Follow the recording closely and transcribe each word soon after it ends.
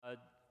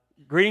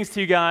Greetings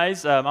to you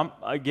guys. I'm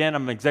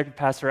an executive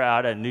pastor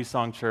out at New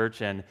Song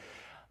Church, and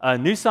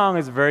New Song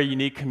is a very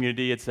unique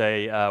community. It's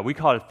we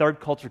call it a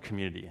third culture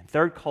community.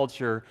 Third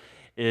culture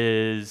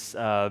is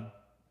our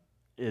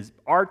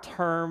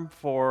term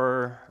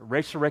for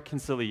racial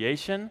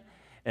reconciliation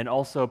and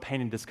also pain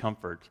and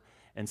discomfort.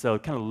 And so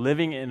kind of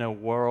living in a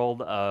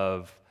world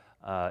of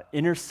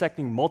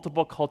intersecting,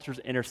 multiple cultures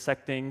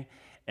intersecting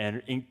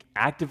and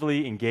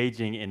actively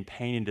engaging in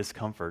pain and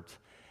discomfort.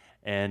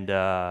 And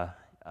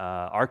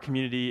our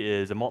community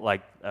is,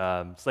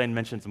 Slayton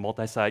mentioned, it's a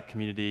multi-site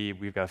community.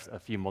 We've got a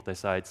few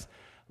multi-sites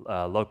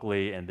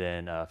locally and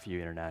then a few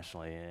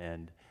internationally.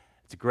 And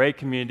it's a great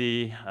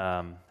community.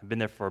 I've been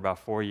there for about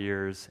 4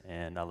 years,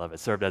 and I love it.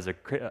 Served as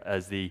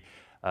the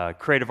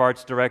creative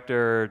arts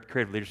director,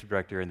 creative leadership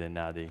director, and then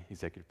now the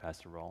executive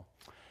pastor role.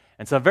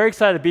 And so I'm very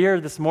excited to be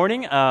here this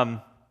morning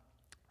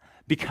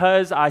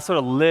because I sort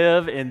of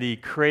live in the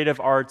creative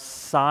arts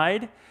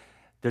side.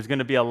 There's going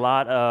to be a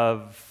lot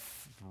of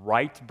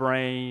right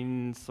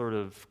brain sort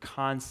of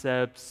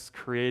concepts,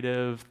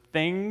 creative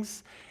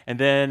things, and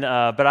then,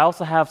 but I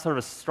also have sort of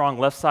a strong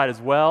left side as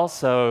well.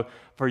 So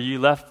for you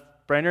left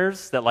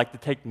brainers that like to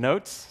take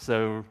notes,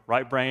 so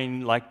right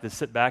brain like to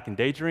sit back and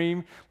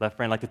daydream, left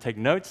brain like to take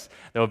notes,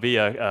 there will be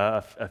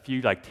a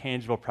few like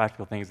tangible,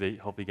 practical things that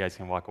hopefully you guys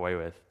can walk away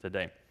with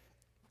today.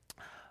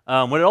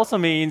 What it also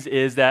means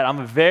is that I'm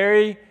a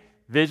very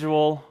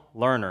visual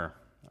learner,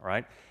 all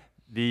right?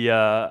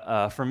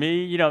 For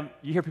me, you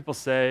hear people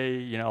say,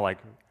 like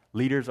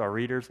leaders are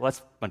readers. Well, that's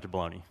a bunch of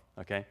baloney,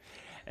 okay?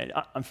 And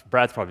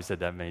Brad's probably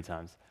said that many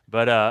times.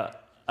 But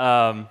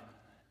and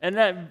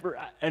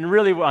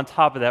really on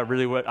top of that,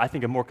 really what I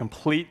think a more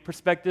complete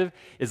perspective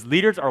is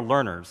leaders are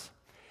learners.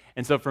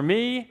 And so for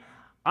me,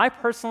 I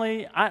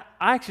personally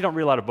actually don't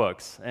read a lot of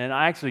books, and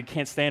I actually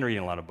can't stand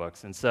reading a lot of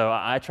books. And so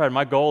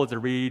my goal is to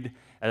read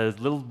as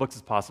little books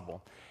as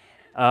possible.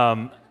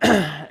 And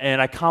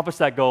I accomplished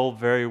that goal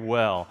very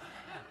well.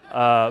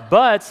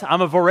 But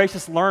I'm a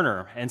voracious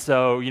learner, and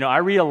so I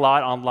read a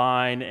lot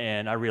online,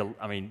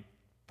 and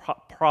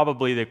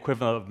probably the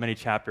equivalent of many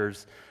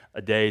chapters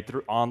a day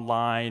through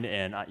online,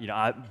 and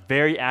I'm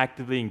very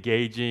actively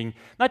engaging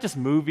not just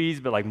movies,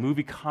 but like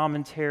movie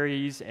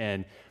commentaries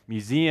and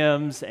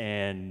museums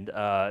and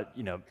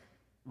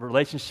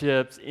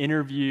relationships,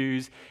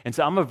 interviews, and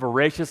so I'm a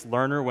voracious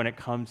learner when it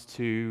comes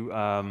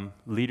to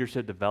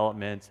leadership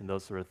development and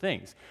those sort of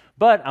things.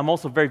 But I'm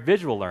also a very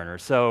visual learner,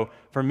 so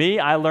for me,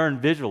 I learn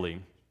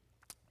visually.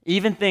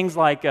 Even things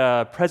like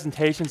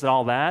presentations and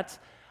all that,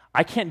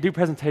 I can't do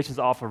presentations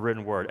off of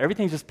written word.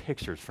 Everything's just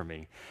pictures for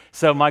me.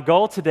 So my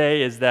goal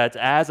today is that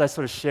as I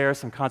sort of share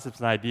some concepts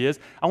and ideas,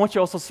 I want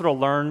you also sort of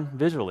learn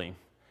visually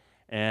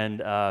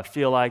and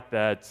feel like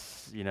that,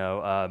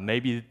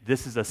 maybe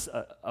this is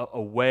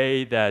a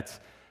way that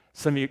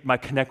some of you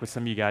might connect with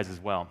some of you guys as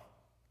well.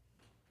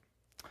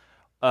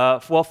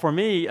 Well, for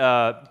me,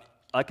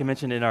 like I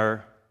mentioned in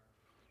our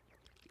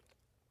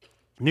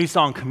New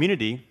Song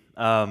community,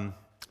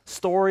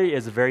 story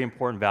is a very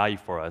important value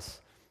for us.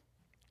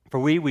 For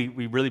we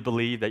really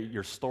believe that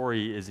your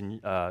story is in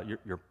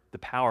your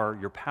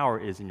power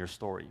is in your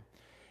story,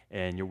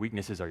 and your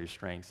weaknesses are your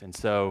strengths. And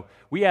so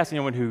we ask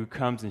anyone who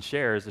comes and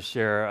shares to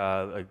share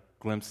a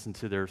glimpse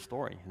into their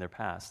story and their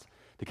past,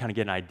 to kind of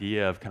get an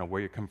idea of kind of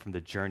where you're coming from,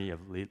 the journey of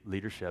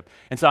leadership.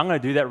 And so I'm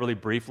going to do that really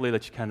briefly,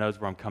 let you kind of know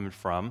where I'm coming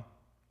from,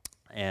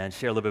 and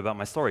share a little bit about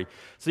my story.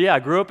 So yeah, I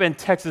grew up in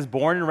Texas,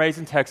 born and raised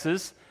in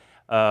Texas.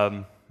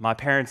 My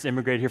parents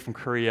immigrated here from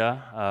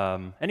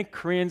Korea. Any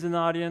Koreans in the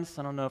audience?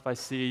 I don't know if I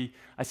see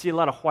a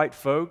lot of white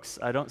folks.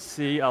 I don't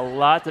see a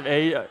lot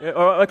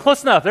of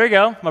close enough. There you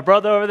go. My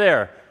brother over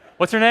there.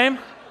 What's your name?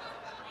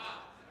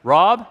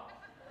 Rob?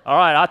 All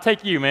right, I'll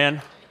take you,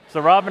 man. So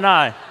Rob and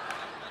I.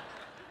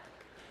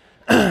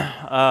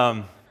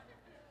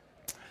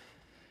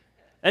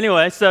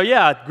 Anyway, so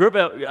yeah, I grew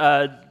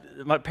up.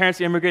 My parents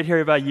immigrated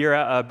here about a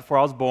year before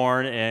I was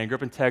born, and grew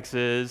up in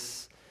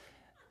Texas.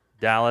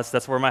 Dallas,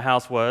 that's where my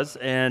house was,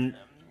 and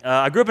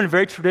I grew up in a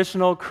very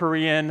traditional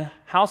Korean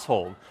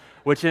household,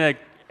 which in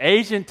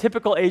a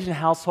typical Asian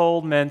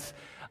household meant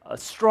a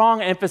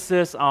strong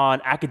emphasis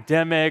on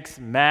academics,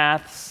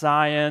 math,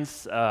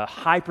 science,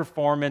 high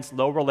performance,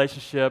 low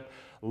relationship,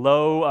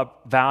 low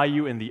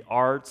value in the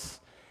arts,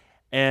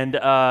 and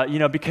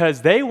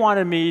because they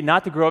wanted me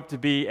not to grow up to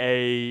be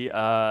in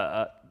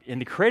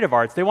the creative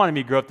arts, they wanted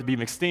me to grow up to be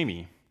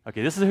McSteamy.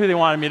 Okay, this is who they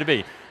wanted me to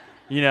be,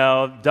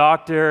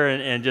 doctor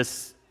and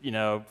just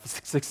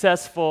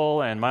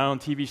successful, and my own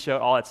TV show,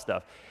 all that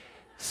stuff.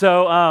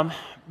 So,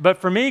 but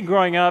for me,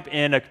 growing up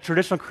in a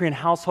traditional Korean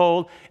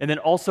household, and then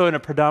also in a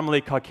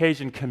predominantly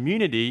Caucasian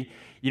community,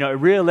 it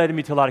really led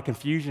me to a lot of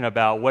confusion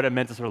about what it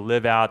meant to sort of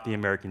live out the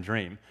American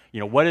dream.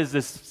 What is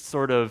this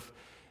sort of,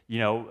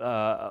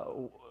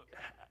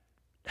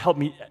 help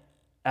me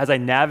as I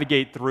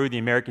navigate through the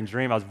American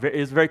dream. It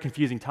was a very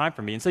confusing time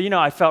for me. And so,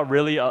 I felt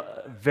really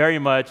very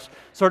much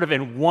sort of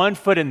in one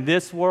foot in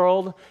this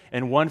world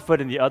and one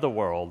foot in the other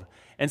world.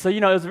 And so,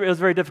 it was a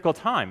very difficult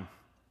time.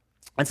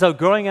 And so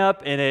growing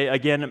up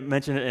in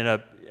mentioned in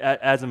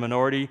as a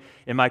minority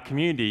in my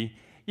community,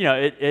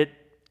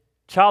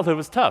 childhood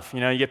was tough.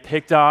 You get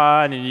picked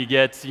on, and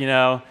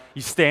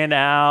you stand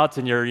out,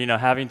 and you're,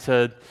 having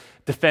to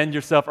defend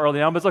yourself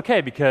early on. But it's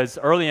okay, because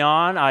early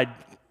on, I,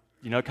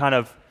 kind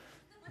of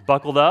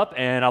buckled up,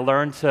 and I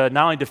learned to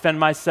not only defend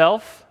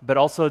myself, but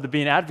also to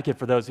be an advocate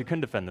for those who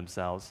couldn't defend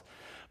themselves.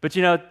 But,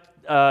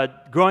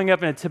 growing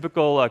up in a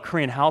typical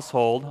Korean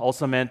household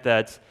also meant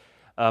that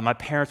my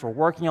parents were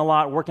working a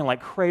lot, working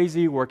like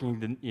crazy,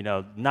 working,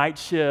 night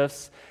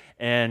shifts.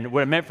 And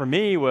what it meant for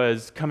me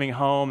was coming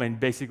home and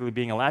basically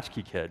being a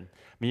latchkey kid,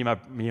 me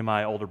and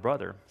my older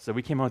brother. So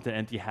we came home to an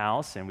empty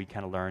house, and we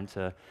kind of learned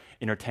to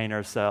entertain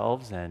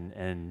ourselves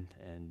and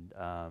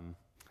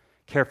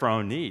care for our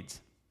own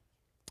needs.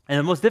 And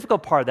the most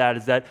difficult part of that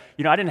is that,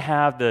 I didn't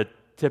have the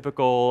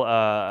typical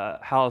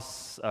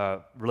house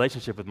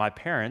relationship with my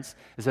parents,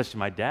 especially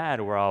my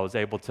dad, where I was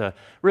able to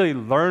really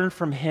learn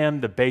from him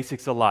the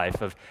basics of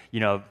life, of,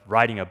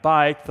 riding a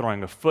bike,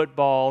 throwing a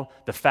football,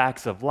 the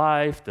facts of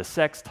life, the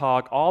sex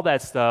talk, all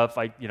that stuff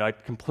I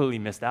completely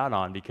missed out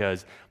on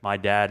because my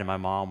dad and my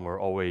mom were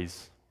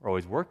always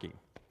working.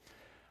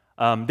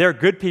 They're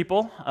good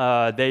people.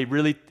 They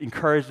really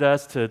encouraged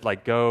us to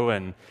go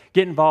and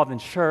get involved in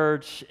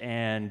church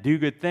and do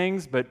good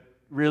things, but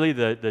really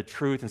the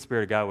truth and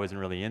spirit of God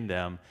wasn't really in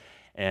them,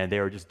 and they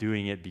were just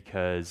doing it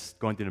because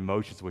going through the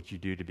motions is what you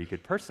do to be a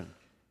good person.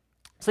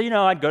 So,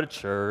 I'd go to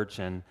church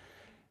and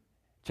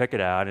check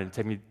it out, and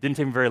it didn't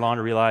take me very long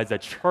to realize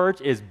that church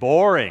is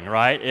boring,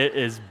 right? It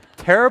is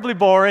terribly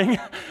boring,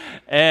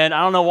 and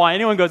I don't know why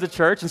anyone goes to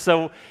church. And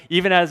so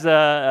even as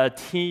a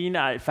teen,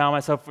 I found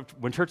myself,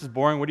 when church is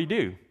boring, what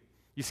do?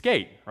 You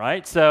skate,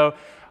 right? So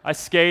I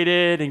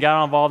skated and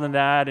got involved in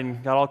that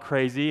and got all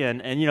crazy,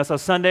 and so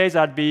Sundays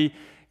I'd be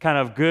kind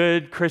of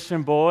good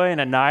Christian boy, and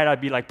at night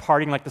I'd be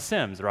partying like The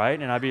Sims,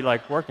 right? And I'd be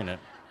working it.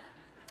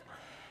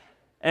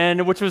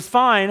 And which was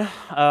fine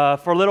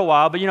for a little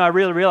while, but I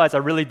really realized I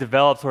really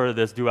developed sort of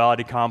this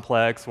duality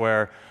complex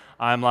where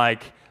I'm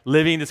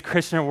living this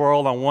Christian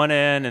world on one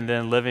end, and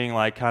then living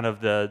kind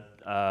of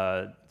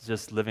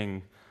just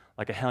living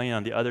like a hellion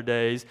on the other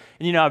days.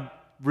 And I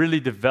really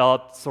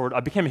developed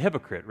I became a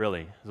hypocrite,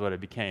 really, is what it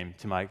became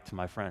to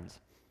my friends.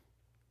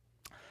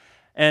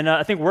 And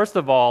I think worst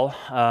of all,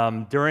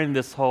 during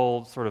this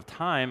whole sort of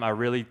time, I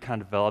really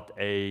kind of developed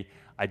a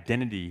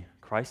identity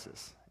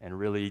crisis, and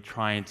really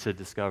trying to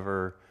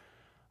discover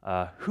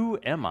who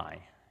am I,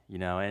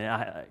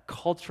 and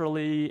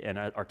culturally and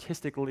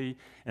artistically,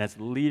 and as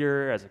a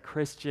leader, as a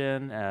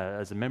Christian,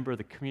 as a member of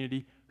the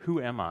community,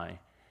 who am I?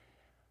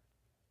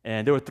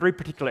 And there were three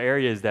particular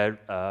areas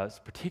that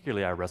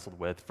particularly I wrestled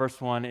with.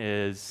 First one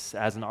is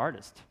as an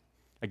artist.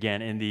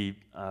 Again, in the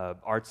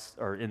arts,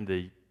 or in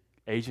the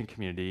Asian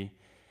community,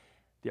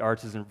 the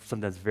arts is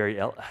sometimes very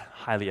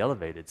highly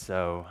elevated.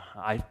 So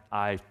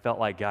I felt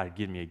like God had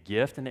given me a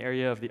gift in the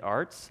area of the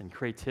arts and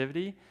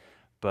creativity,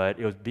 but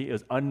it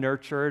was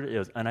unnurtured, it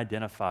was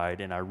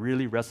unidentified, and I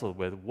really wrestled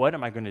with, what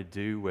am I going to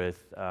do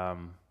with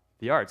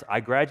the arts? I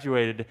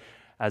graduated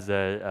as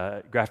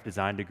a graphic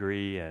design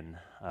degree and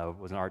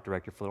was an art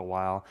director for a little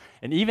while.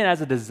 And even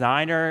as a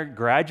designer,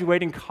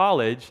 graduating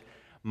college,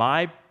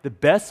 the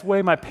best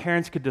way my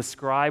parents could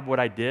describe what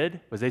I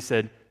did was they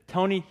said,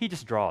 "Tony, he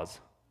just draws."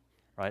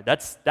 Right?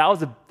 That was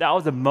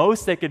the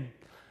most they could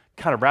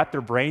kind of wrap their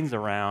brains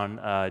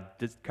around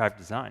graphic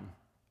design.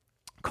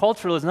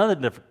 Cultural is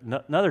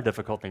another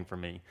difficult thing for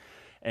me.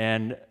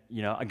 And,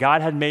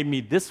 God had made me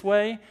this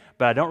way,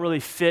 but I don't really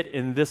fit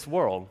in this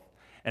world.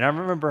 And I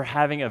remember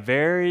having a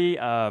very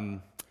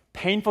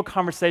painful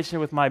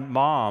conversation with my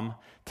mom,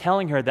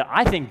 telling her that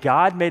I think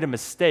God made a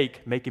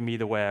mistake making me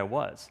the way I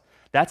was.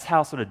 That's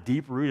how sort of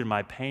deep-rooted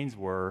my pains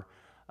were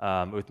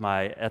with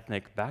my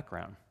ethnic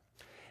background.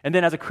 And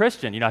then as a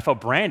Christian, I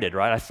felt branded,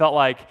 right? I felt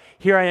like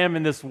here I am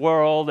in this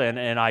world,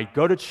 and I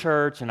go to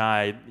church, and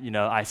I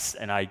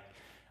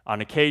on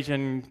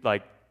occasion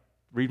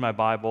read my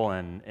Bible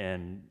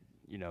and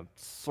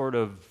sort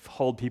of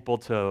hold people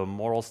to a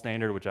moral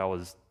standard, which I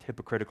was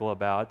hypocritical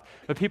about.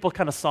 But people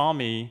kind of saw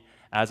me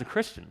as a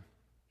Christian,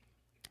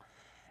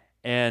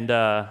 and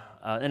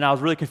I was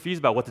really confused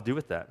about what to do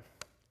with that.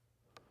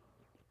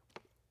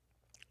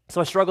 So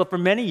I struggled for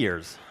many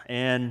years,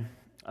 and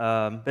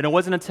then it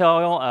wasn't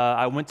until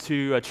I went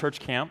to a church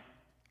camp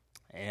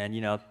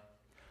and,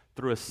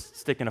 threw a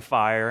stick in a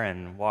fire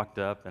and walked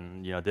up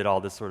and, did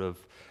all this sort of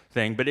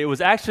thing. But it was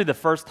actually the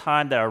first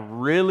time that I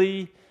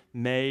really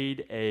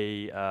made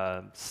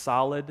a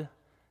solid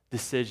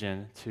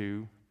decision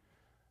to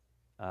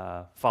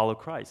follow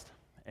Christ.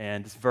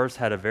 And this verse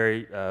had a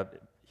very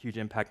huge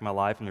impact on my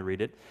life. Let me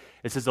read it.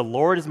 It says, "The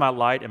Lord is my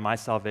light and my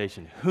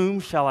salvation. Whom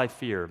shall I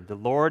fear? The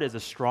Lord is a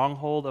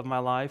stronghold of my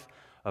life.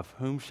 Of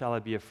whom shall I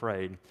be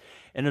afraid?"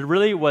 And it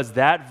really was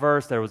that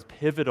verse that was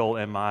pivotal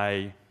in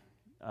my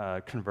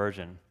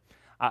conversion.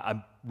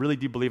 I really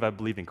do believe I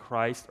believed in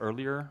Christ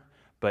earlier,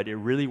 but it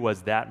really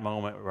was that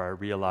moment where I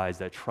realized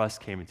that trust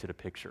came into the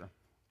picture,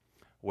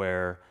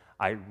 where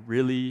I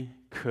really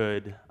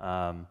could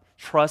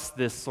trust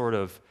this sort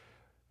of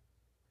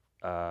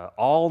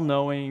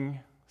all-knowing,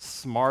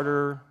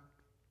 smarter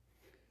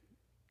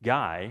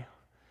guy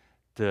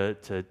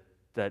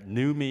that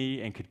knew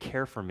me and could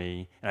care for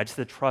me, and I just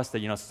had to trust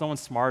that someone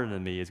smarter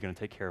than me is going to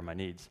take care of my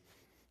needs,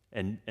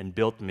 and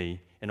built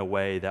me in a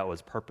way that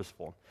was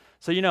purposeful.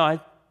 So I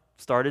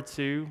started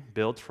to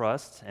build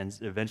trust, and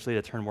eventually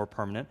it turned more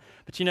permanent.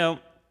 But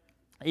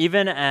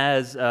even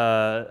as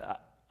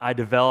I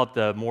developed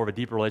more of a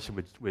deeper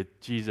relationship with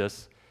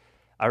Jesus,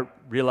 I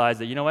realized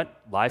that,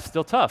 life's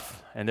still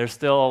tough, and there's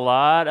still a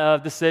lot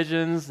of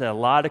decisions, and a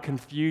lot of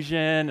confusion,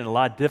 and a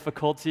lot of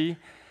difficulty.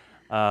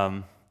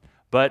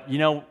 But,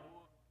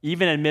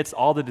 even amidst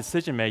all the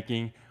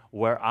decision-making,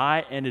 where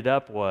I ended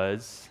up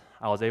was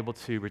I was able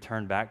to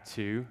return back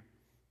to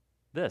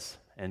this,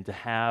 and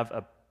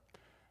to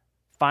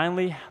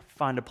finally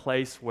find a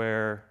place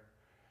where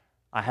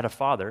I had a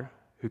father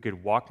who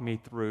could walk me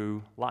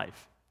through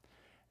life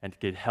and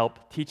could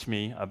help teach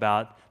me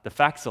about the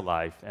facts of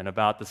life and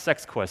about the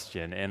sex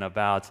question and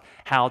about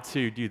how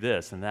to do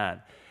this and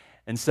that.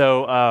 And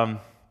so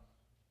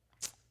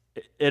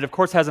it of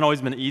course hasn't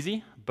always been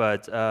easy,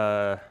 but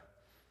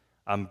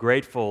I'm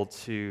grateful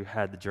to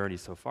have the journey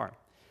so far.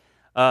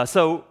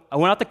 So I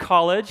went out to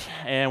college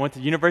and went to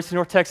the University of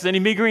North Texas. Any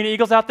Mean Green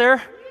Eagles out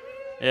there?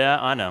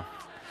 Yeah, I know.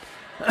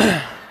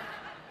 I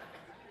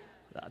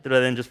threw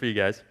that in just for you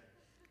guys.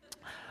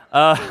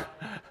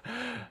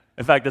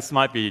 In fact, this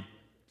might be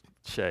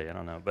Shay, I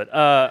don't know.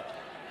 But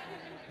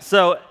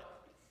so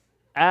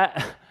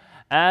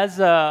as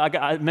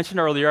I mentioned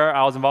earlier,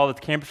 I was involved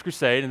with Campus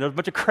Crusade, and there's a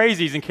bunch of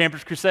crazies in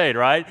Campus Crusade,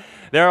 right?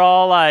 They're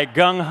all like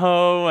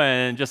gung-ho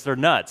and just they're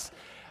nuts.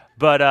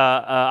 But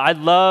I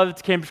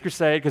loved Campus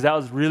Crusade because that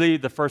was really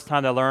the first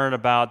time I learned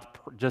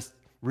about just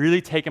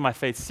really taking my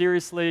faith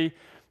seriously,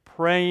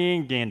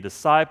 praying, getting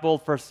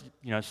discipled, first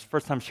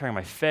time sharing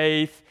my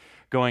faith,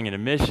 going into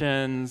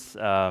missions,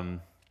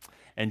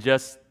 and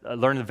just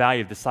learning the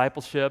value of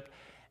discipleship.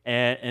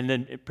 And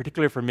then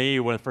particularly for me,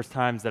 one of the first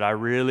times that I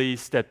really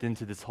stepped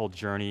into this whole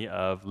journey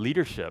of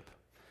leadership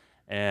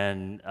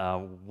and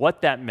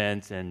what that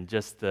meant and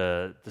just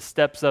the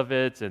steps of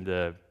it and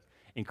the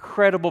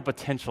incredible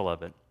potential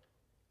of it.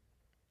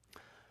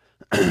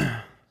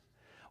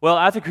 Well,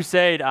 after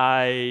Crusade,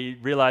 I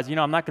realized,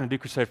 I'm not going to do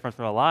Crusade for the rest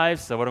of my life,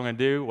 so what am I going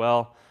to do?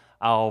 Well,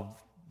 I'll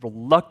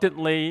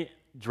reluctantly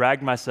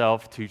drag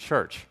myself to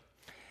church.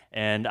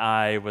 And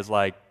I was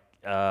like,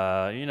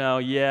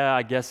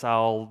 I guess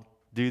I'll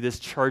do this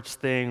church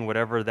thing,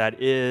 whatever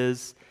that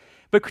is.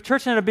 But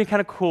church ended up being kind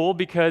of cool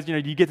because,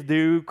 you get to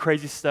do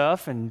crazy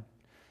stuff, and,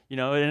 it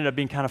ended up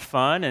being kind of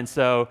fun. And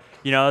so,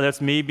 that's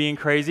me being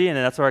crazy, and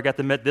that's where I got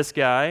to meet this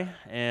guy.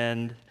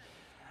 And,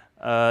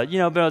 but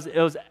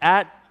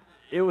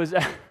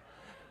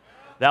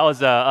that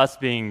was us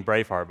being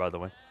Braveheart, by the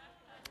way.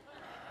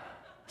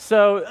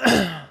 So,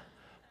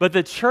 but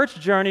the church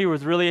journey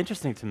was really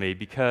interesting to me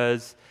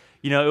because,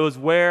 it was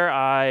where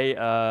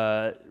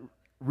I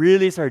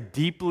really started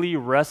deeply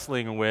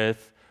wrestling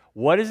with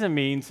what does it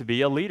mean to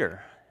be a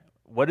leader?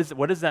 What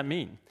does that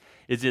mean?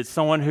 Is it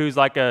someone who's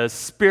like a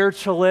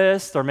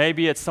spiritualist, or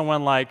maybe it's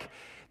someone like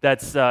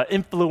that's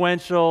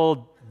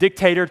influential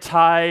dictator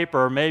type,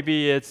 or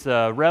maybe it's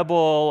a rebel,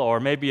 or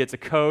maybe it's a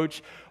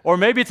coach, or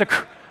maybe it's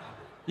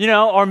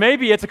or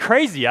maybe it's a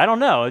crazy. I don't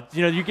know.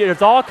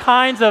 There's all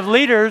kinds of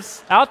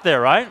leaders out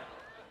there, right?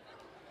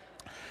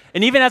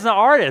 And even as an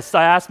artist,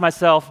 I ask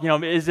myself,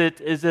 is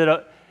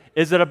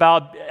it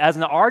about, as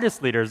an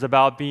artist leader, is it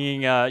about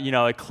being,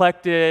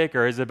 eclectic,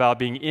 or is it about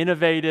being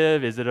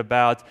innovative? Is it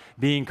about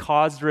being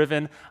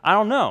cause-driven? I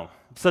don't know.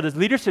 So this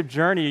leadership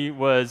journey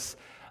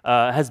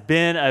has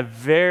been a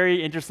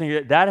very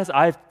interesting.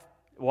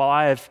 While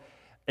I have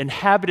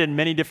inhabited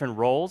many different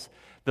roles,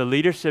 the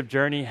leadership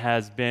journey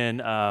has been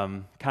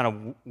kind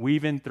of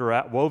woven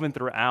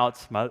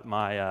throughout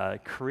my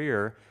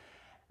career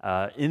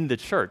in the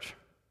church.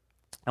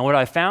 And what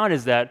I found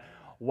is that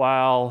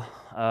while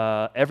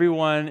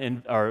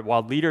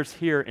while leaders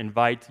here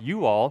invite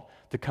you all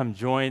to come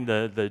join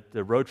the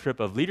road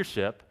trip of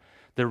leadership,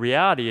 the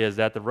reality is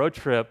that the road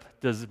trip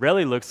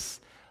rarely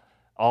looks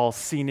all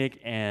scenic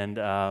and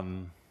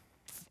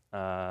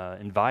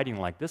inviting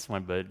like this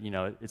one, but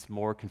it's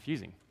more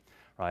confusing,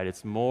 right?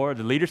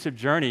 The leadership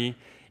journey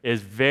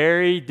is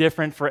very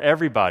different for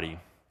everybody.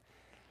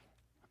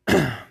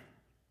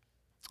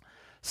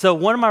 So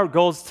one of my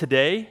goals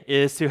today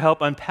is to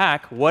help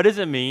unpack what does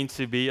it mean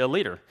to be a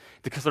leader,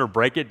 to sort of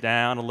break it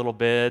down a little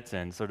bit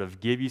and sort of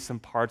give you some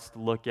parts to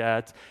look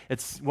at.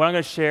 What I'm going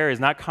to share is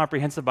not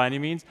comprehensive by any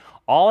means.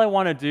 All I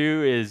want to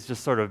do is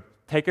just sort of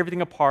take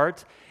everything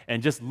apart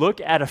and just look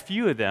at a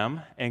few of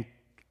them,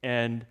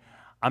 and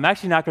I'm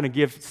actually not going to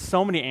give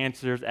so many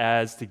answers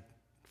as to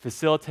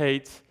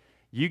facilitate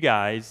you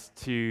guys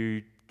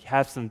to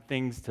have some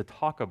things to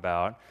talk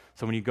about.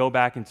 So when you go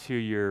back into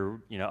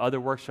your other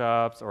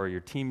workshops or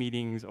your team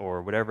meetings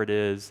or whatever it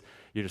is,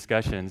 your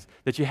discussions,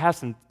 that you have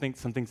some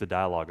things to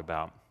dialogue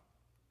about.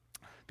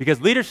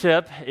 Because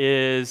leadership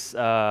is, it's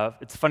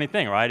a funny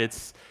thing, right?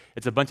 It's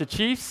a bunch of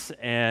chiefs,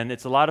 and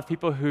it's a lot of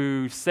people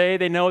who say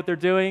they know what they're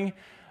doing,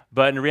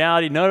 but in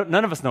reality,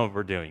 none of us know what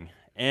we're doing.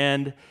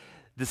 And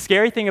The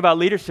scary thing about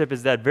leadership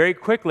is that very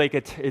quickly,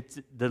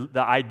 the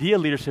idea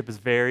of leadership is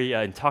very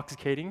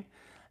intoxicating,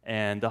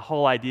 and the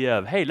whole idea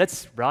of, hey,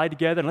 let's rally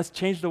together and let's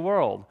change the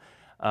world,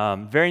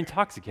 very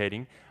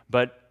intoxicating,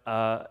 but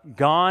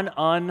if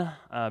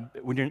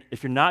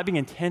you're not being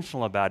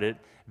intentional about it,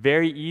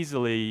 very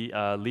easily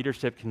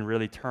leadership can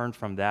really turn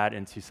from that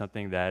into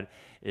something that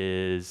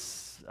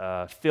is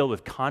filled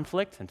with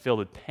conflict and filled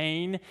with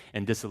pain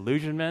and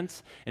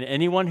disillusionment. And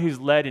anyone who's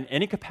led in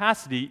any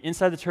capacity,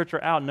 inside the church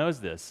or out, knows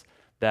this,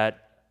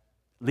 that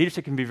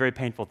leadership can be a very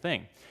painful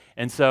thing.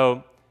 And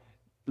so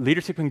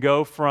leadership can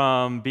go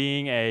from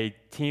being a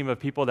team of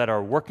people that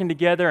are working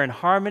together in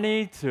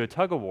harmony to a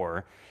tug of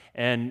war.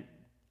 And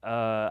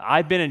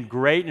I've been in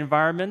great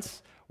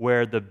environments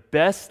where the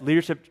best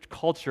leadership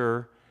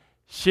culture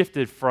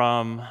shifted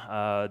from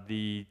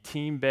the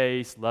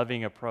team-based,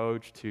 loving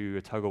approach to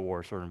a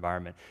tug-of-war sort of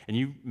environment. And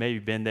you've maybe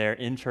been there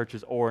in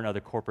churches or in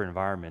other corporate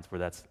environments where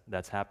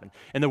that's happened.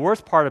 And the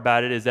worst part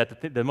about it is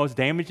that the most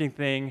damaging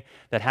thing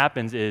that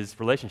happens is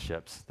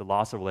relationships, the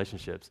loss of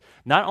relationships.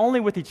 Not only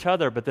with each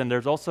other, but then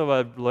there's also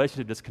a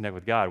relationship disconnect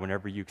with God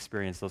whenever you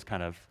experience those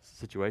kind of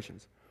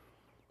situations.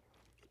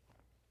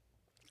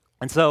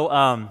 And so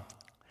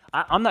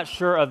I'm not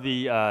sure of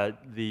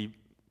the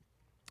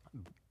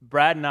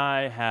Brad and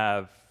I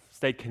have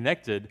stayed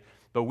connected,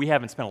 but we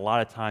haven't spent a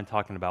lot of time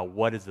talking about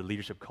what is the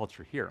leadership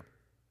culture here.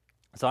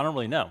 So I don't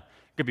really know.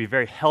 It could be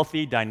very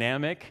healthy,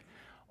 dynamic,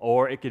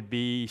 or it could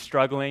be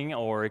struggling,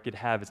 or it could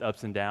have its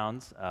ups and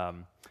downs.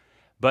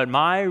 But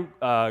my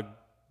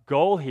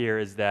goal here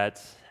is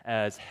that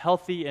as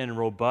healthy and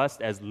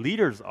robust as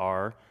leaders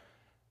are,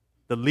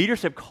 the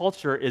leadership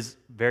culture is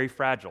very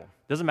fragile.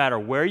 Doesn't matter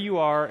where you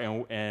are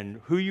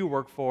and who you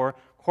work for,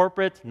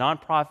 corporate,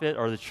 nonprofit,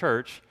 or the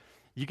church.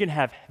 You can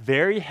have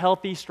very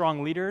healthy,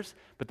 strong leaders,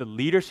 but the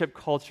leadership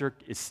culture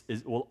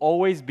will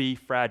always be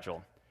fragile.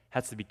 It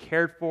has to be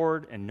cared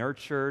for and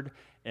nurtured,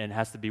 and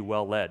has to be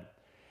well led.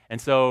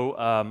 And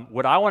so,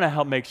 what I want to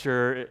help make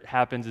sure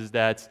happens is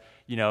that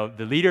the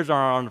leaders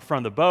are on the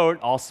front of the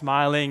boat, all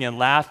smiling and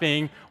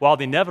laughing, while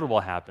the inevitable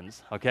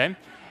happens. Okay,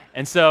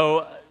 and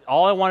so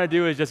all I want to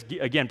do is just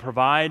again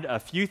provide a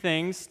few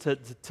things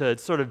to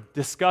sort of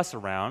discuss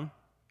around,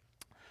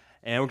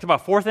 and we're going to talk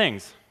about four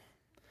things.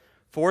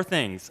 Four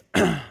things.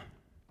 We're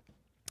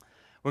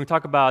going to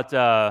talk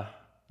about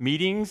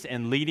meetings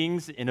and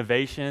leadings,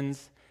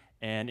 innovations,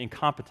 and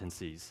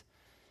incompetencies.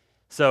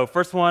 So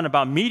first one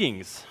about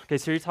meetings. Okay,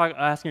 so you're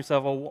asking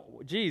yourself, well,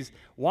 geez,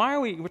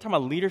 we're talking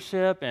about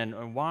leadership,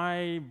 and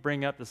why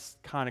bring up this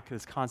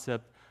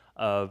concept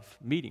of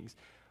meetings?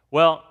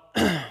 Well,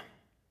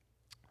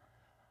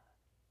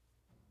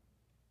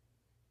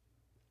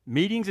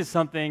 meetings is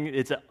something,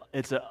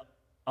 it's an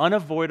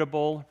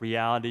unavoidable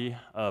reality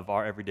of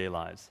our everyday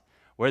lives.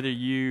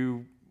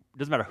 Doesn't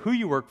matter who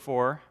you work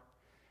for,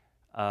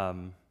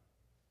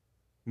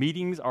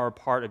 meetings are a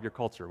part of your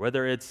culture.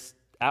 Whether it's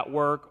at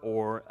work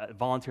or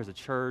volunteers at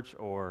church,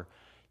 or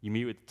you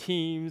meet with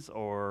teams,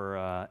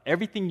 or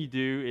everything you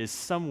do is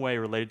some way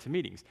related to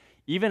meetings.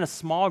 Even a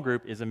small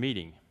group is a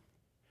meeting.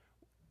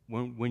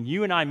 When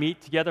you and I meet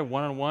together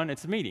one-on-one,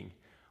 it's a meeting.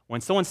 When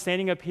someone's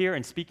standing up here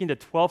and speaking to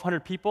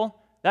 1,200 people,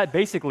 that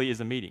basically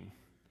is a meeting.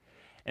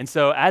 And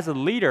so as a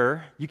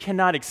leader, you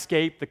cannot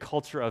escape the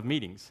culture of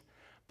meetings.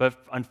 But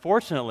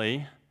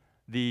unfortunately,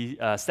 the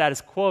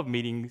status quo of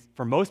meetings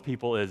for most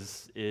people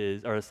this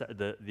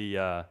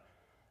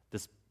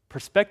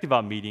perspective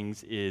on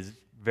meetings is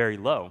very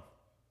low.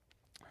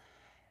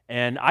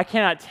 And I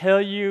cannot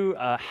tell you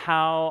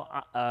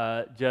how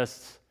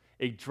just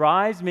it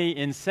drives me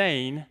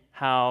insane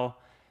how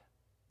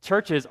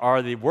churches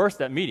are the worst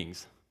at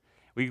meetings.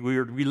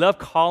 We love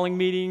calling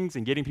meetings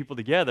and getting people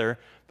together,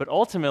 but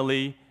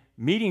ultimately,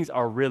 meetings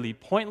are really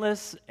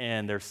pointless,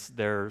 and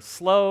they're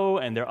slow,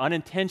 and they're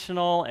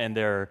unintentional, and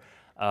they're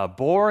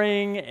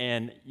boring,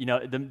 and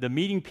the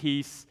meeting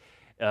piece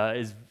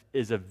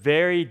is a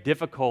very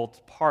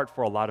difficult part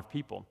for a lot of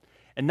people.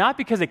 And not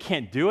because they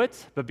can't do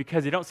it, but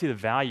because they don't see the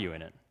value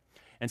in it.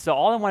 And so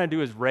all I want to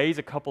do is raise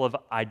a couple of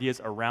ideas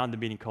around the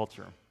meeting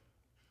culture.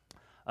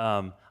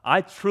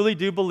 I truly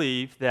do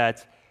believe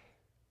that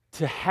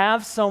to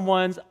have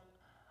someone's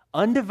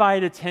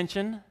undivided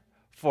attention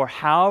for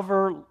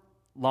however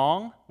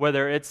long,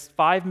 whether it's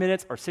 5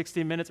 minutes or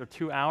 60 minutes or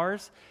 2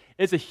 hours,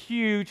 is a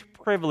huge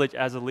privilege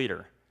as a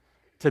leader.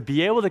 To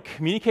be able to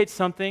communicate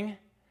something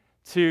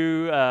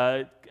to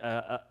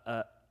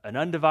an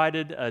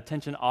undivided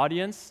attention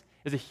audience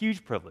is a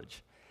huge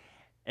privilege.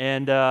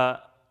 And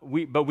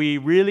but we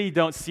really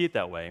don't see it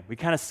that way. We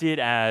kind of see it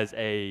as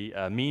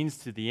a means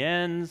to the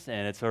ends,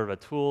 and it's sort of a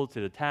tool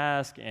to the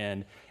task.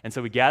 And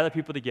so we gather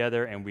people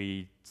together, and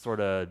we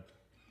sort of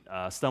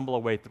stumble our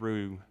way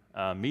through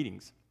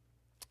meetings.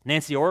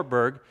 Nancy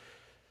Ortberg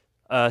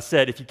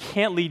said, if you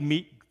can't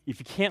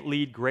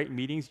lead great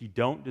meetings, you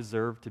don't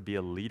deserve to be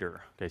a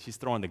leader. Okay, she's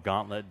throwing the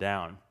gauntlet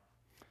down.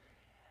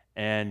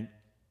 And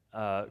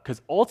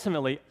because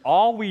ultimately,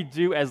 all we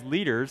do as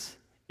leaders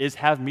is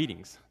have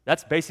meetings.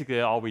 That's basically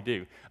all we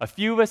do. A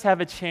few of us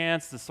have a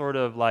chance to sort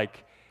of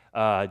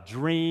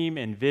dream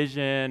and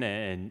vision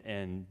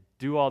and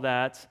do all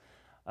that.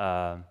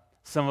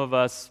 Some of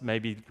us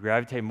maybe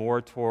gravitate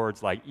more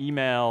towards like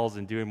emails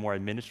and doing more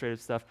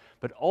administrative stuff.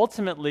 But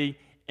ultimately,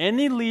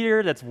 any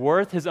leader that's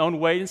worth his own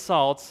weight in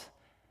salt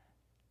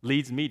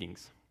leads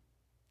meetings.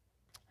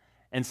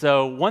 And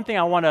so one thing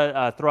I want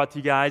to throw out to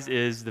you guys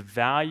is the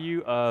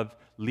value of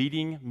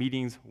leading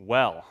meetings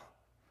well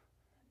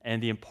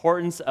and the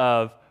importance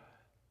of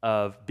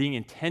being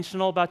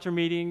intentional about your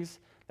meetings,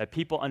 that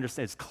people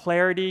understand there's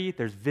clarity,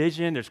 there's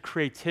vision, there's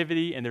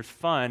creativity, and there's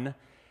fun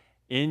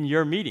in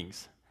your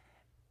meetings.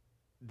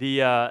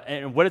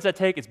 And what does that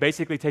take? It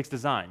basically takes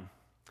design.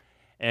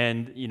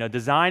 And,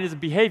 design is a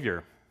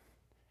behavior.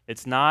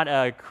 It's not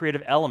a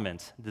creative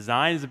element.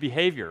 Design is a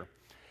behavior.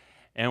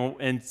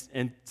 And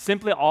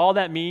simply all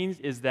that means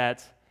is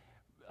that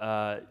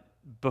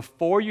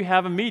before you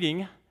have a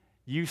meeting,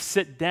 you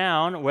sit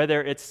down, and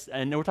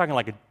we're talking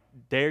like a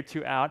day or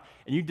two out,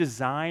 and you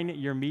design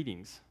your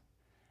meetings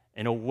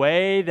in a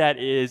way that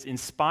is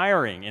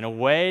inspiring, in a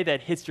way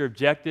that hits your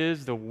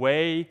objectives, the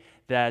way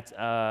that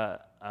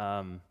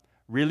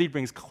really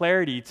brings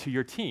clarity to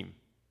your team.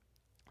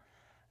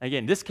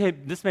 Again,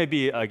 this may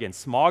be,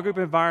 small group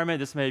environment.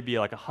 This may be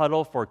like a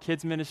huddle for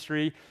kids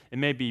ministry. It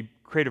may be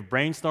creative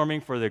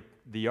brainstorming for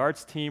the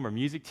arts team or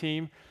music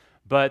team.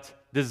 But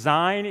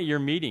design your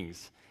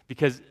meetings,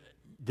 because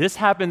this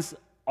happens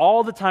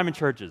all the time in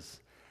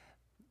churches.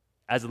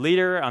 As a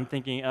leader, I'm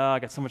thinking, I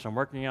got so much I'm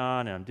working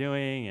on and I'm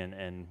doing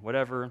and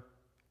whatever.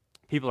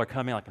 People are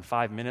coming like in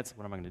 5 minutes.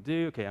 What am I going to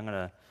do? Okay, I'm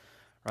going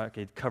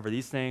to cover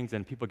these things.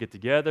 And people get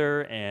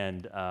together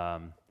and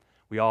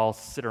we all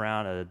sit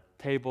around a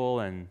table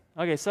and,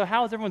 okay, so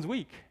how was everyone's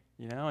week?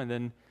 And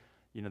then,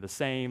 the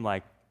same,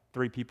 like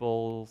 3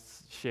 people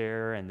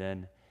share, and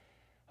then,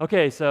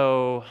 okay,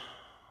 so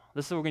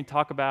this is what we're going to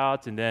talk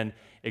about, and then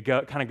it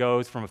kind of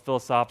goes from a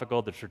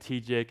philosophical to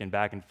strategic and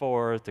back and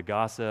forth to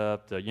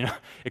gossip to,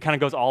 it kind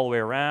of goes all the way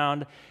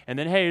around, and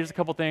then, hey, there's a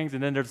couple things,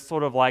 and then there's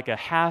sort of like a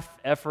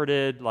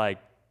half-efforted, like,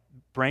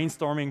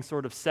 brainstorming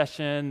sort of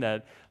session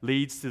that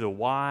leads to the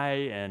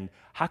why and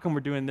how come we're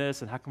doing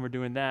this and how come we're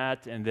doing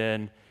that, and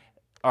then,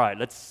 all right,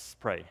 let's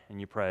pray,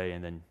 and you pray,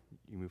 and then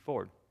you move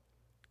forward.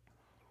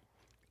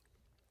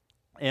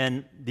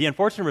 And the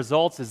unfortunate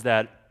results is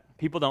that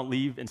people don't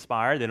leave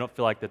inspired. They don't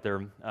feel like that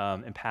they're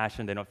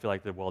impassioned. They don't feel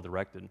like they're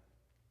well-directed.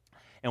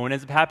 And what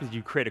ends up happening is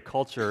you create a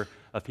culture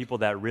of people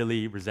that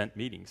really resent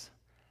meetings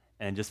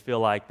and just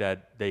feel like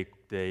that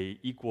they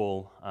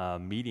equal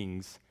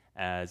meetings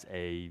as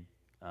a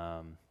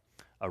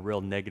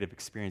real negative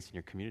experience in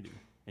your community,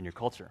 in your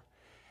culture.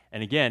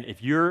 And again,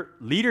 if your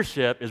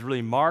leadership is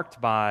really marked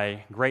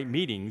by great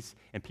meetings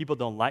and people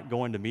don't like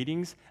going to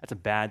meetings, that's a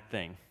bad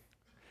thing.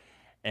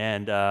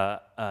 And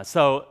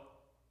so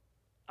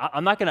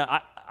I'm not going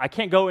to, I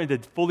can't go into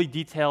fully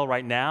detail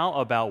right now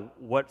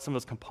about what some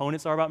of those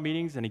components are about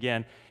meetings. And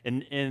again,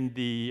 in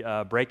the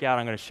breakout,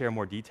 I'm going to share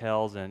more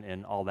details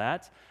and all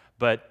that.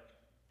 But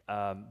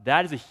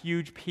that is a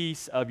huge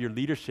piece of your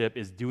leadership,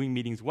 is doing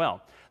meetings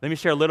well. Let me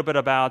share a little bit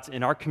about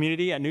in our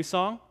community at New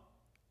Song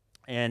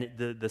and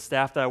the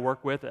staff that I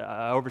work with.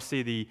 I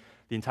oversee the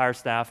entire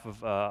staff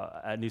of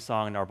at New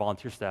Song and our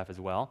volunteer staff as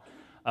well.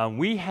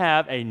 We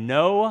have a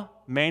no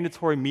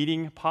mandatory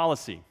meeting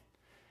policy.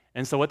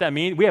 And so what that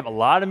means, we have a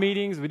lot of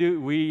meetings.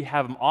 We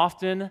have them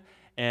often,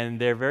 and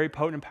they're very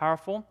potent and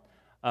powerful.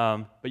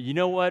 But you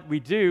know what we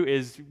do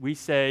is we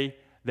say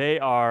they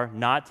are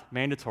not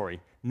mandatory.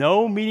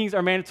 No meetings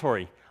are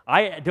mandatory.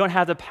 I don't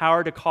have the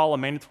power to call a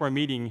mandatory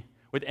meeting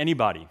with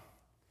anybody.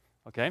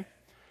 Okay?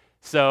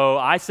 So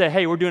I say,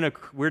 hey, we're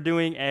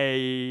doing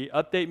a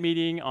update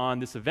meeting on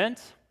this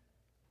event,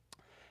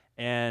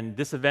 and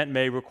this event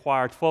may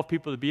require 12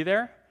 people to be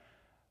there,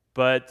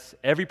 but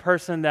every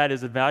person that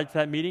is invited to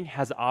that meeting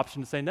has the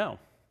option to say no.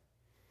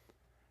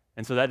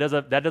 And so that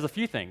does a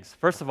few things.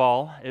 First of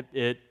all,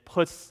 it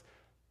puts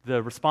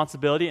the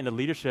responsibility and the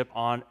leadership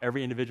on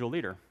every individual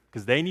leader,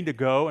 because they need to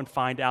go and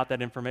find out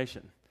that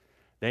information.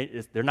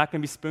 They're not going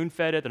to be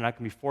spoon-fed it. They're not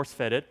going to be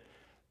force-fed it.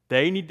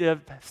 They need to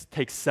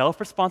take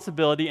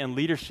self-responsibility and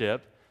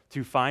leadership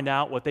to find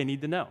out what they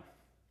need to know.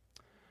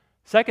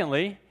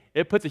 Secondly,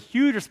 it puts a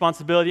huge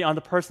responsibility on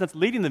the person that's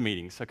leading the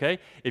meetings, okay?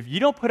 If you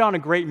don't put on a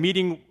great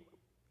meeting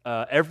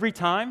every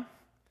time,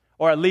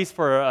 or at least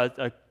for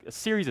a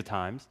series of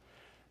times,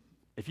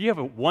 if you have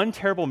one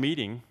terrible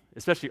meeting,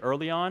 especially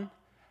early on,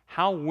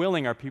 how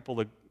willing are people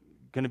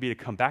going to be to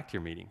come back to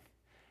your meeting?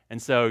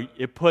 And so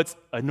it puts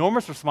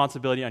enormous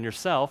responsibility on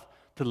yourself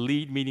to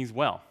lead meetings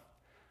well.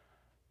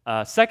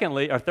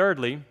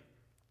 Thirdly,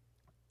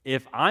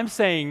 if I'm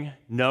saying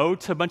no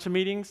to a bunch of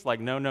meetings, like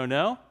no, no,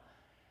 no,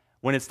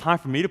 when it's time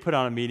for me to put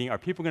on a meeting, are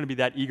people going to be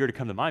that eager to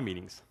come to my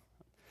meetings?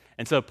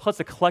 And so it puts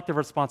a collective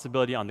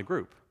responsibility on the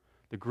group.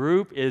 The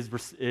group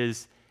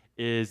is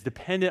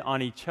dependent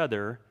on each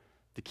other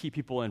to keep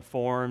people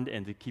informed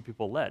and to keep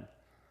people led.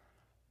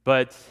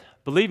 But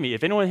believe me,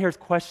 if anyone here is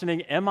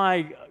questioning, am I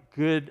a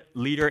good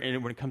leader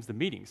when it comes to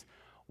meetings?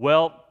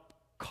 Well,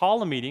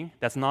 call a meeting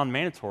that's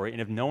non-mandatory,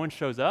 and if no one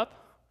shows up,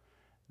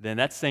 then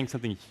that's saying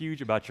something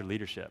huge about your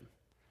leadership.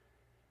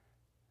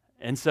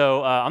 And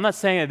so I'm not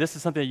saying that this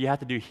is something that you have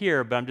to do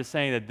here, but I'm just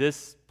saying that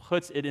this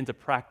puts it into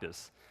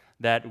practice,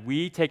 that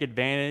we take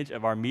advantage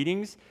of our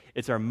meetings.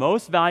 It's our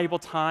most valuable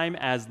time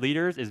as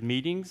leaders is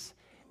meetings,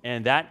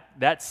 and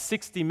that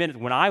 60 minutes,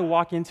 when I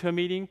walk into a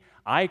meeting,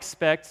 I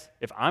expect,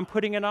 if I'm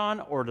putting it on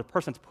or the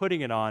person's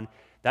putting it on,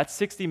 that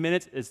 60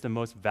 minutes is the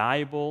most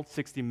valuable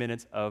 60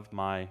 minutes of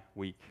my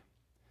week.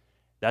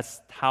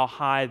 That's how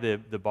high the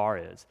bar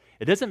is.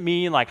 It doesn't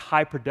mean like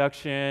high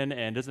production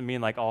and doesn't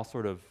mean like all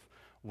sort of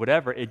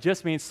whatever. It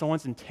just means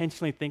someone's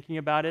intentionally thinking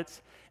about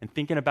it and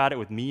thinking about it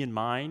with me in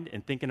mind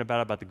and thinking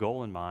about the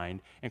goal in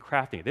mind and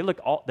crafting it. They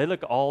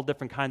look all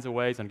different kinds of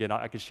ways. And again,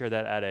 I could share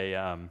that at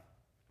a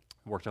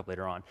workshop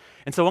later on.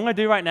 And so what I'm going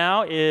to do right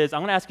now is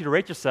I'm going to ask you to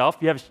rate yourself.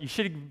 You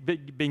should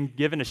have been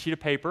given a sheet of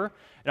paper.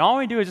 And all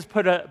we do is just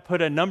put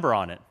a number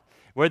on it.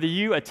 Whether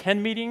you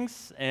attend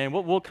meetings, and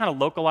we'll kind of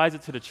localize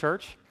it to the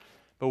church,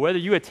 but whether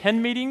you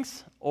attend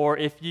meetings or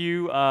if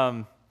you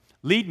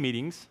lead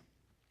meetings,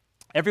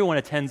 everyone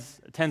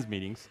attends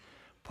meetings.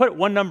 Put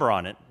one number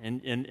on it,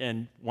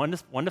 and 1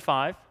 to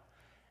 5,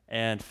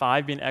 and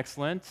 5 being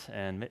excellent,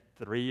 and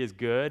 3 is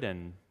good,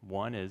 and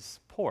 1 is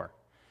poor.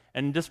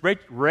 And just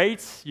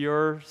rate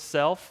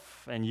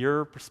yourself and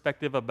your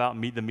perspective about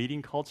the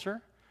meeting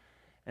culture,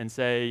 and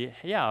say,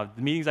 yeah,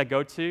 the meetings I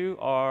go to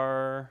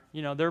are,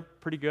 they're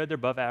pretty good, they're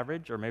above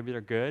average, or maybe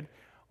they're good,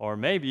 or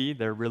maybe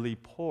they're really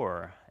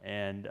poor.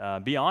 And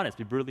be honest,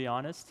 be brutally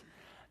honest,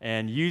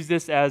 and use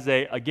this as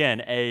a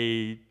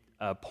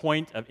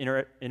point of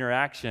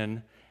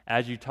interaction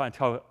as you talk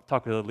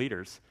to the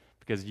leaders,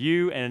 because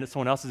you and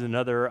someone else is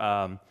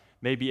another.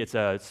 Maybe it's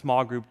a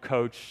small group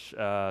coach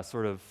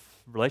sort of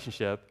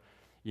relationship.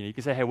 You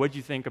can say, "Hey, what do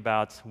you think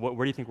about where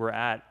do you think we're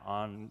at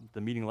on the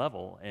meeting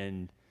level?"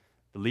 And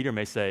the leader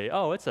may say,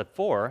 "Oh, it's a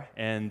 4,"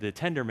 and the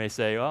attender may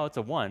say, "Oh, it's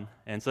a 1."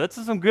 And so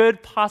that's some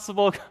good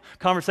possible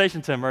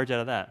conversation to emerge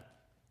out of that.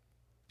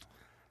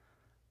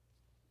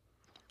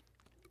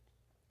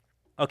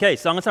 Okay,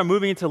 so I'm going to start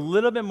moving into a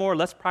little bit more,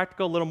 less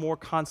practical, a little more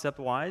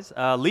concept-wise.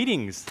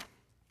 Leadings,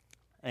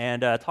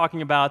 and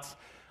talking about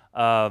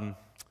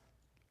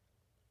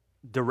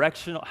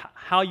directional,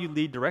 how you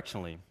lead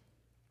directionally.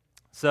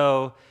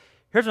 So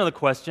here's another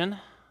question.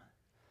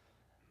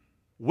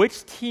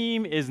 Which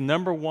team is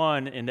number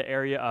one in the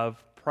area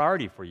of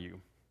priority for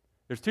you?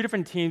 There's 2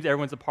 different teams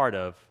everyone's a part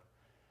of.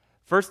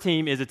 First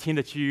team is a team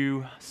that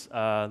you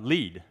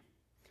lead.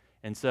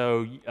 And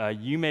so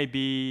you may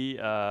be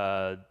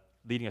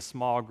leading a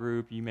small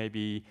group, you may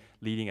be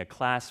leading a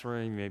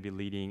classroom, you may be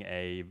leading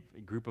a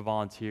group of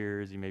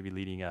volunteers, you may be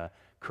leading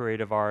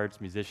creative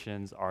arts,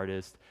 musicians,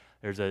 artists.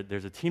 There's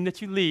a team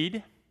that you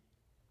lead,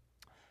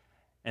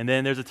 and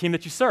then there's a team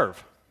that you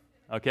serve.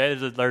 Okay,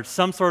 there's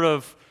some sort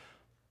of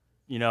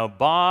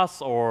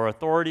boss or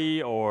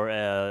authority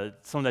or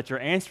someone that you're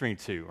answering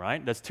to,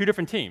 right? That's 2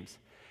 different teams.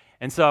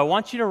 And so I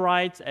want you to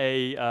write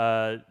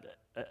an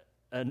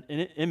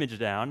image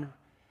down,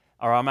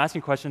 or I'm asking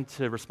a question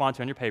to respond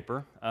to on your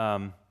paper.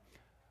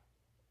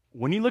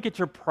 When you look at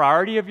your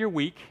priority of your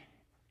week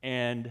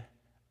and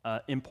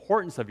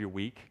importance of your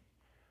week,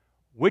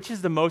 which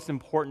is the most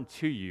important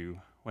to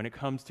you when it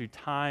comes to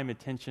time,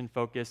 attention,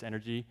 focus,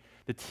 energy?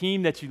 The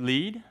team that you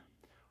lead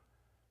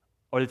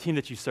or the team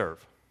that you serve?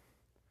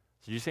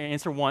 So you just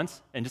answer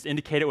once and just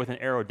indicate it with an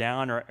arrow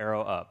down or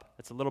arrow up.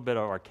 It's a little bit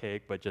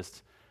archaic, but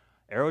just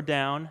arrow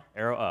down,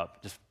 arrow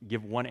up. Just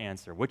give one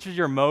answer. Which is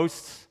your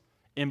most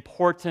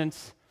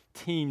important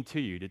team to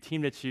you? The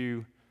team that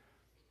you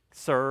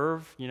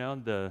serve,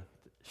 the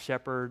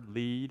shepherd,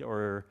 lead,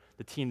 or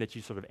the team that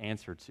you sort of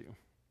answer to?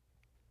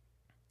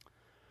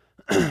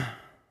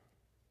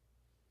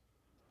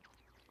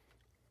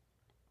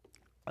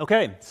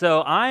 Okay,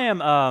 so I am,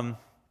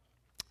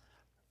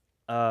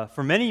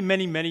 for many,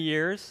 many, many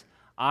years,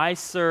 I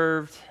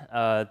served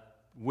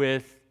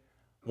with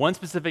one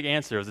specific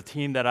answer. It was the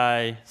team that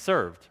I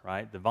served,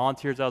 right? The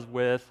volunteers I was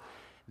with,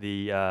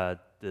 the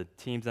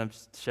teams I've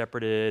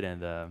shepherded,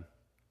 and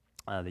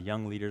the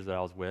young leaders that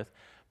I was with.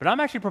 But I'm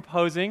actually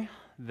proposing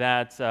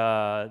that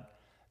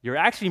your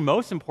actually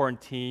most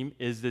important team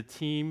is the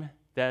team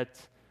that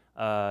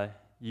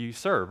you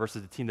serve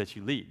versus the team that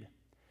you lead.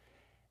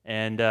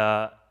 And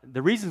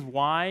the reasons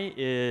why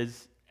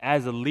is,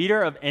 as a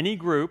leader of any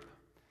group,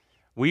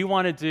 we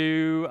want to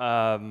do,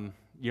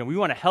 we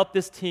want to help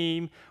this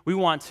team. We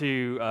want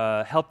to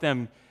help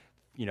them,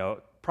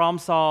 problem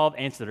solve,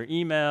 answer their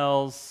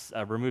emails,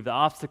 remove the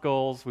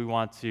obstacles. We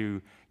want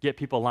to get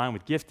people aligned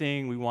with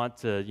gifting. We want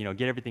to,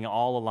 get everything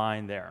all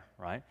aligned there,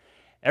 right?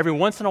 Every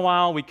once in a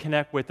while, we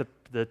connect with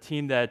the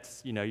team that,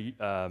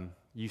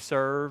 you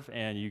serve,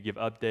 and you give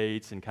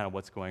updates and kind of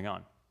what's going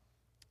on.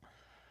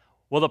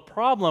 Well, the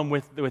problem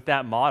with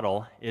that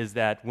model is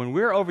that when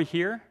we're over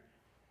here,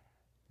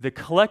 the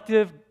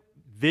collective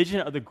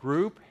vision of the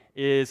group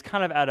is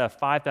kind of at a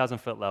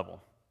 5,000-foot level,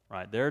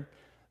 right?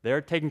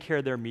 They're taking care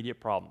of their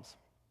immediate problems.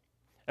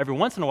 Every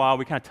once in a while,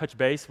 we kind of touch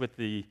base with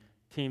the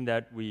team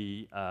that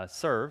we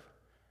serve,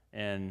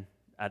 and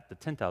at the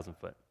 10,000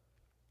 foot.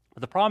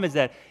 But the problem is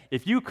that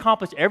if you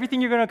accomplish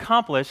everything you're going to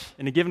accomplish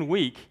in a given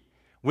week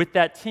with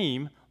that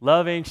team,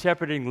 loving,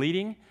 shepherding,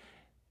 leading,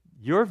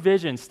 your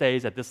vision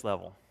stays at this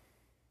level.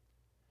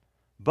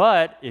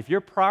 But if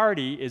your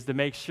priority is to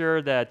make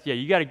sure that,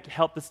 you got to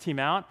help this team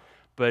out,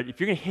 but if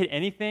you're going to hit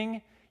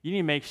anything, you need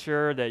to make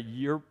sure that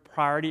your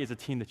priority is the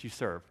team that you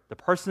serve, the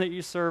person that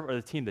you serve or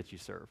the team that you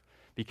serve.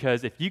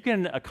 Because if you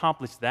can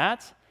accomplish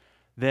that,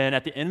 then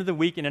at the end of the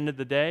week and end of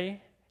the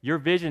day, your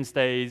vision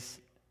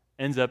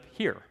ends up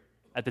here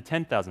at the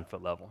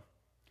 10,000-foot level.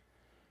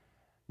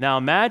 Now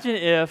imagine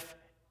if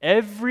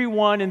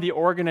everyone in the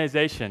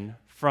organization,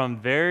 from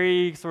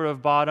very sort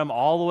of bottom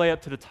all the way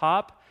up to the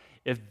top,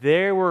 if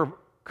they were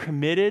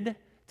committed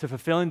to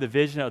fulfilling the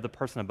vision of the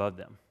person above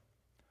them.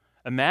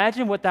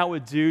 Imagine what that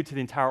would do to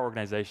the entire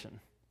organization,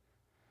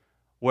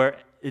 where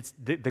it's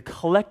the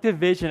collective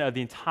vision of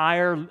the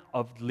entire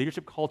of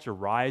leadership culture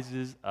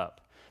rises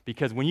up.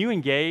 Because when you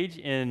engage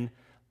in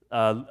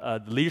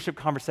the leadership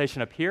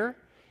conversation up here,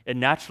 it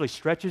naturally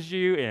stretches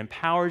you, it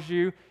empowers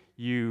you,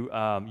 you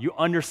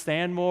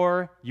understand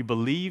more, you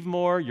believe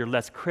more, you're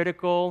less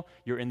critical,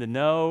 you're in the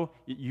know,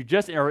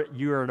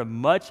 you're in a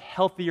much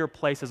healthier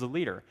place as a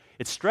leader.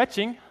 It's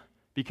stretching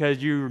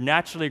because you're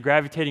naturally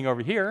gravitating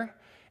over here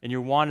and you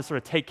want to sort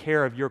of take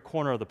care of your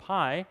corner of the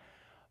pie,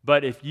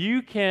 but if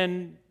you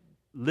can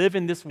live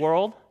in this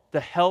world to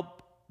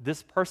help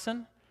this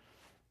person,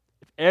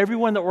 if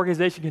everyone in the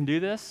organization can do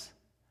this,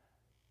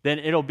 then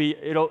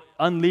it'll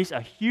unleash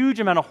a huge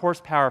amount of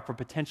horsepower for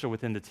potential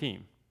within the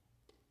team.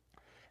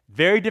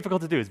 Very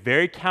difficult to do. It's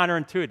very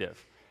counterintuitive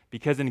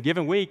because in a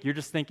given week, you're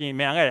just thinking,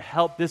 man, I got to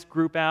help this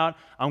group out.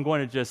 I'm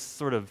going to just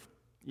sort of,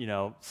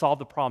 solve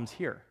the problems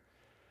here.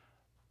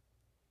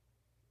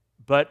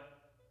 But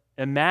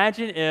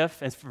imagine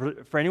if, and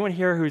for anyone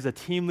here who's a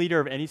team leader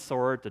of any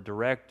sort, a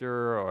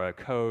director or a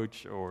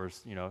coach or,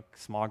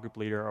 small group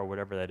leader or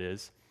whatever that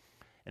is,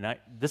 and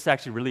this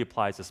actually really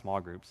applies to small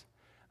groups.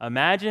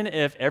 Imagine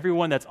if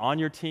everyone that's on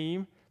your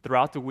team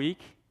throughout the week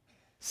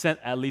sent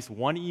at least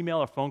one email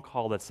or phone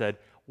call that said,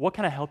 what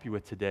can I help you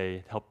with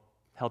today to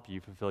help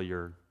you fulfill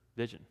your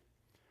vision?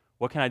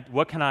 What can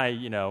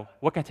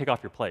I take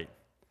off your plate?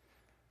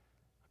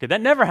 Okay,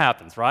 that never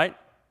happens, right?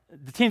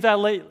 The teams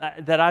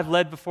that I've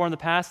led before in the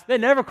past, they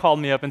never called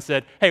me up and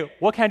said, hey,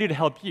 what can I do to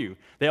help you?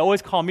 They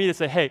always call me to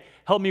say, hey,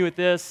 help me with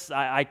this.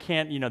 I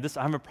can't,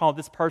 I have a problem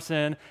with this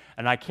person,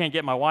 and I can't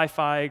get my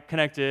Wi-Fi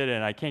connected,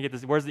 and I can't get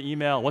this. Where's the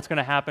email? What's going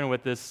to happen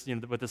with this,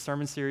 with this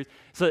sermon series?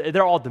 So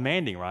they're all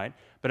demanding, right?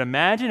 But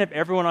imagine if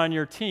everyone on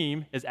your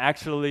team is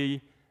actually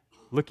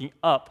looking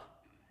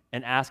up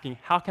and asking,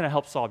 how can I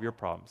help solve your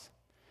problems?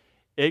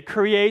 It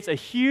creates a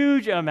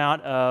huge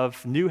amount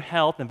of new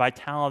health and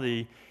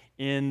vitality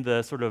in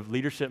the sort of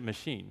leadership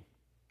machine.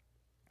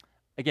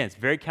 Again, it's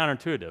very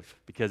counterintuitive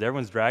because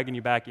everyone's dragging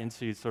you back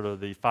into sort of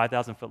the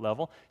 5,000-foot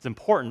level. It's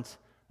important.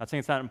 I'm not saying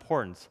it's not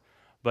important,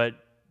 but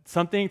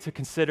something to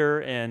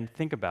consider and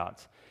think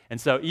about. And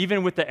so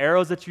even with the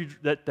arrows that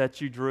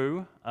you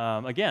drew,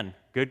 again,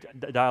 good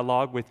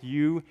dialogue with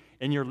you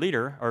and your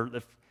leader, or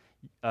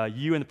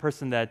you and the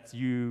person that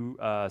you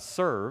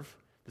serve,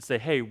 to say,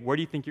 hey, where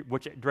do you think,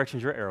 which direction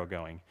is your arrow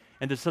going?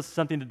 And there's just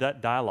something to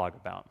dialogue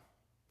about.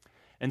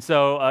 And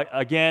so,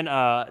 again,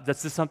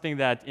 that's just something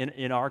that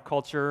in our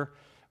culture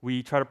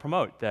we try to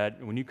promote,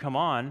 that when you come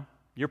on,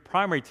 your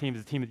primary team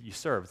is the team that you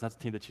serve. It's not the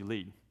team that you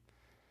lead.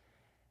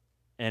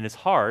 And it's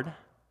hard,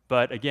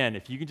 but again,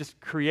 if you can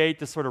just create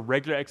this sort of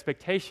regular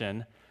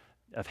expectation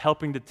of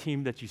helping the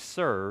team that you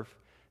serve,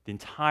 the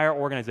entire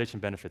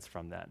organization benefits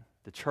from that.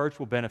 The church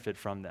will benefit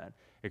from that.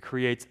 It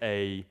creates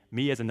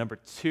me as a number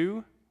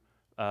two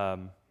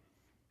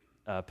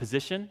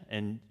position,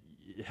 and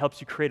it helps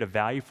you create a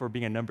value for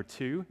being a number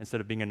two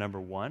instead of being a number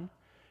one.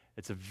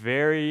 It's a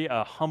very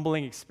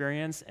humbling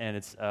experience, and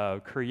it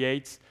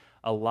creates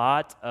a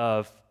lot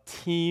of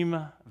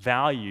team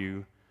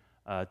value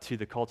to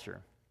the culture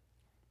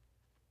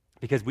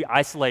because we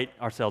isolate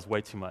ourselves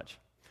way too much.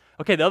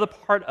 Okay, the other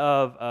part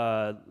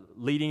of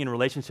leading in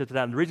relationship to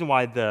that, and the reason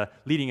why the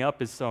leading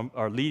up is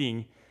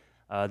leading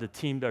the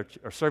team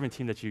or serving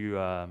team that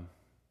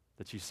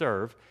you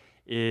serve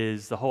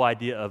is the whole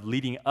idea of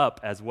leading up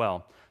as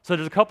well. So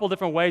there's a couple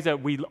different ways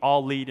that we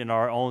all lead in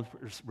our own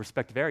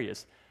respective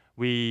areas.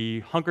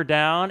 We hunker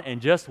down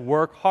and just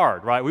work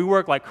hard, right? We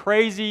work like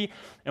crazy,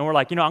 and we're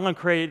like, I'm going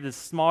to create this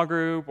small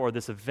group or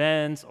this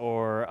event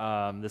or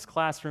this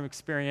classroom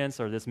experience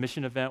or this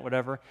mission event,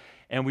 whatever.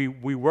 And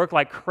we work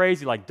like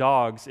crazy, like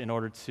dogs, in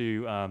order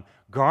to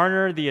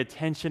garner the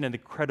attention and the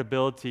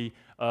credibility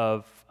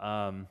of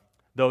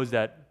those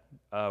that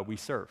we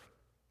serve.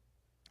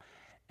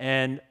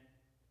 And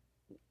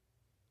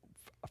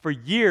for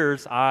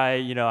years,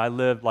 I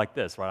lived like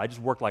this, right? I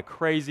just worked like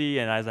crazy,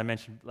 and as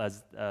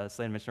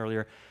Slane mentioned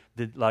earlier,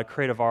 did a lot of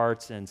creative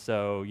arts, and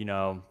so,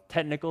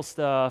 technical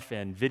stuff,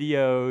 and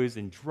videos,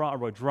 and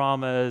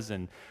dramas,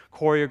 and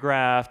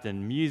choreographed,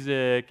 and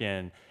music,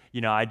 and,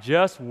 I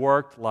just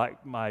worked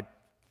like my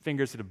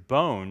fingers to the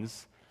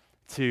bones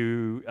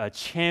to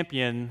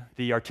champion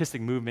the artistic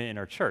movement in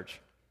our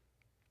church.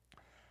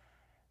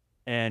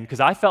 And because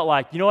I felt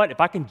like, you know what,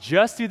 if I can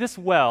just do this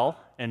well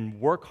and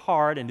work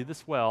hard and do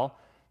this well,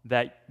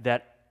 that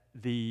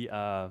the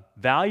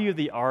value of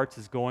the arts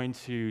is going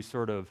to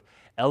sort of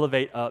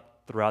elevate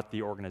up throughout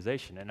the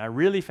organization. And I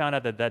really found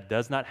out that that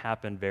does not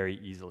happen very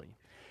easily.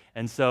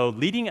 And so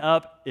leading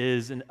up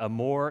is a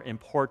more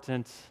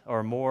important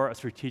or more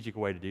strategic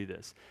way to do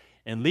this.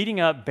 And leading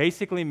up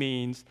basically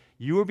means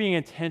you are being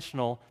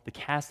intentional to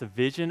cast a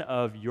vision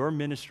of your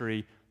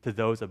ministry to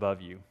those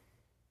above you.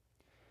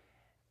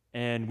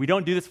 And we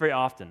don't do this very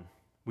often.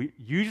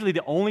 Usually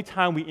the only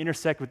time we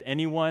intersect with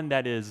anyone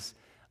that is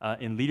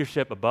in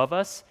leadership above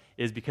us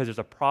is because there's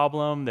a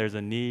problem, there's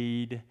a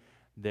need,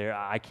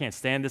 I can't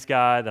stand this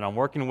guy that I'm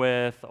working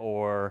with,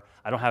 or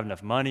I don't have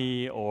enough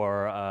money,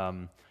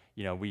 or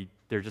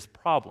they're just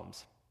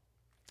problems.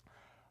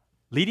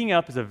 Leading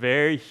up is a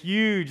very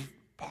huge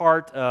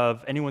part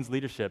of anyone's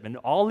leadership, and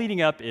all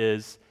leading up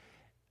is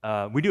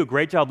we do a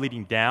great job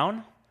leading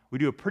down. We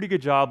do a pretty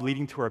good job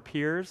leading to our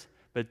peers,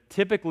 but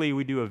typically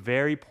we do a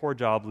very poor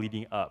job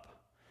leading up.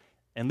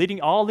 And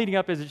leading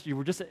up is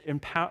we're just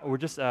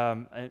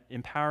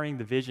empowering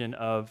the vision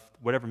of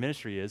whatever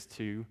ministry is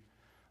to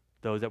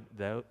those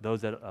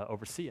that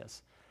oversee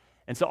us.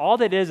 And so all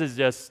that is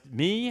just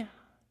me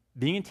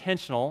being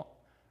intentional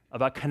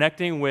about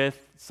connecting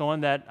with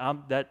someone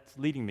that's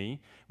leading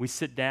me. We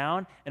sit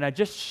down, and I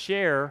just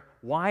share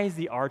why is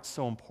the arts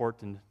so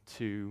important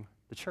to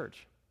the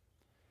church.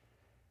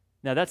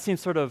 Now that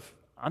seems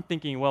I'm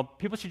thinking, well,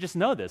 people should just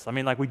know this. I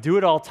mean, like we do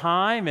it all the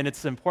time, and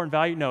it's an important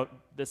value. No,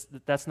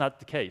 that's not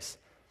the case.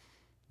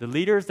 The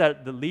leaders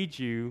that lead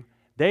you,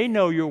 they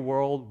know your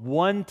world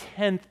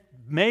 1/10,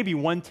 maybe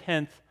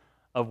 1/10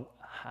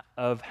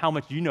 of how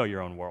much you know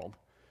your own world.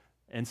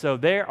 And so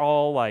they're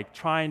all like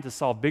trying to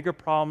solve bigger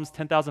problems,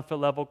 10,000-foot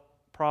level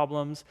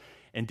problems,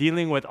 and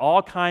dealing with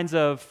all kinds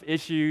of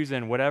issues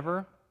and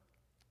whatever.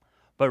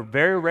 But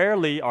very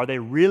rarely are they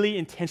really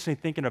intentionally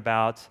thinking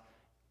about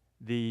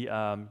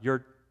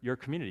your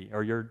community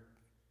or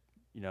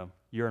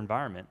your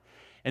environment.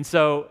 And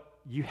so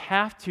you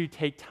have to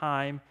take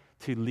time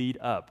to lead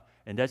up.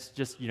 And that's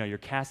just, you're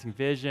casting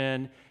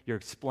vision, you're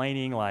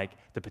explaining like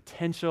the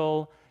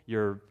potential,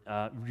 you're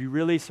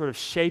really sort of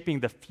shaping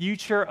the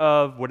future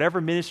of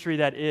whatever ministry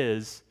that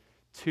is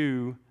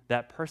to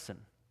that person.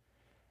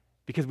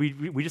 Because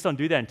we just don't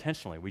do that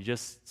intentionally. We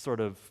just sort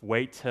of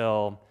wait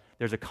till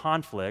there's a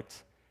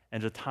conflict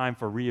and there's a time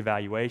for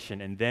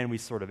reevaluation, and then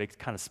it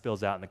kind of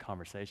spills out in the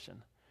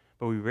conversation.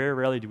 But we very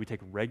rarely do we take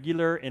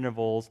regular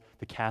intervals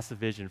to cast a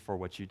vision for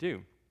what you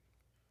do.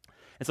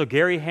 And so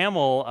Gary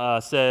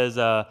Hamel says,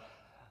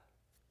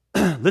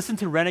 listen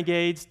to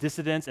renegades,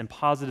 dissidents, and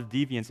positive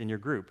deviants in your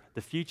group.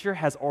 The future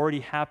has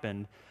already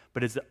happened,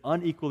 but is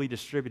unequally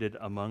distributed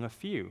among a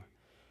few.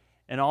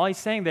 And all he's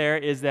saying there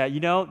is that,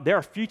 there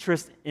are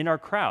futurists in our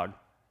crowd.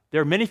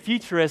 There are many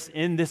futurists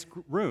in this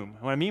room.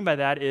 And what I mean by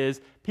that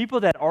is people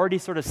that already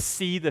sort of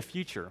see the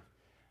future.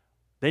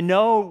 They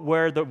know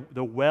where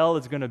the well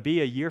is going to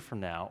be a year from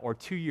now or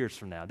 2 years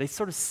from now. They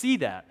sort of see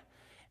that.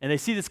 And they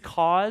see this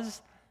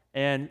cause.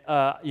 And,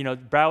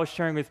 Brad was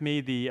sharing with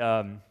me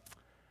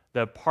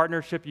the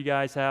partnership you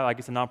guys have, I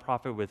guess a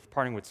nonprofit with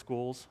partnering with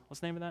schools.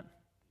 What's the name of that?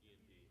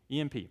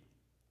 EMP.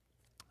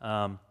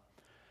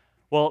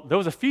 Well, there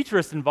was a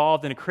futurist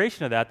involved in the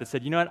creation of that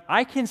said,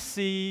 I can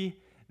see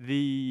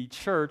the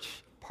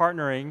church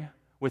partnering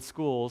with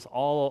schools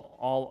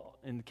all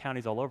in the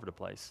counties all over the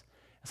place.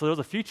 So there was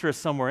a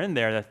futurist somewhere in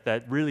there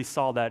that really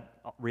saw that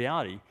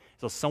reality.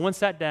 So someone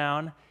sat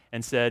down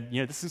and said,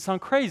 this is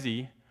sound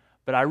crazy,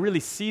 but I really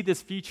see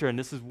this future, and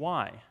this is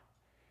why.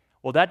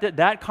 Well,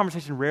 that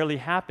conversation rarely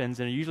happens,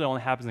 and it usually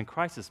only happens in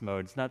crisis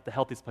mode. It's not the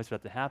healthiest place for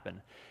that to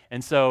happen.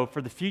 And so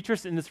for the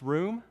futurists in this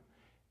room,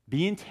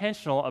 be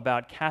intentional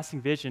about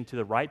casting vision to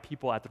the right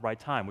people at the right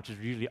time, which is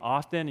usually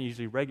often and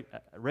usually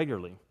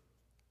regularly.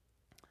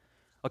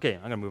 Okay,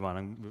 I'm going to move on.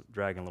 I'm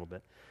dragging a little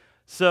bit.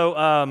 So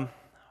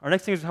our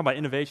next thing is to talk about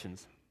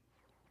innovations.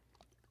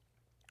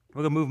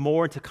 We're going to move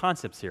more into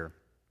concepts here.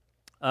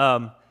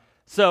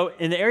 So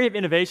in the area of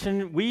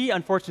innovation,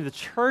 unfortunately, the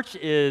church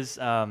is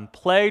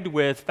plagued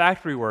with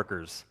factory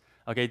workers.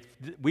 Okay,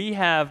 we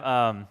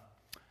have,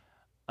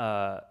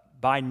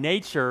 by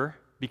nature,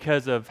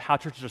 because of how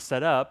churches are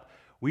set up,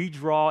 we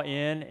draw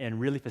in and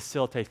really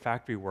facilitate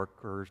factory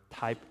worker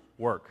type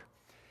work.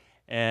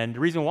 And the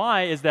reason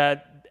why is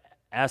that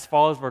as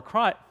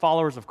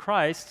followers of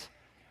Christ,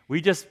 we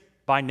just,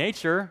 by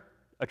nature,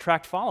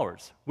 attract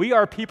followers. We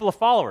are a people of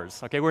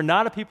followers. Okay, we're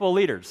not a people of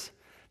leaders.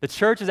 The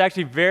church is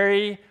actually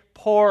very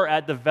poor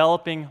at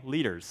developing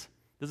leaders.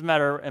 Doesn't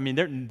matter,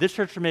 this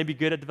church may be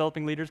good at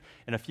developing leaders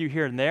and a few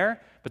here and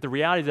there, but the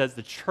reality is that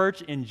the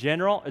church in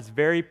general is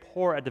very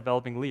poor at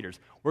developing leaders.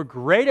 We're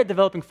great at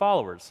developing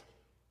followers.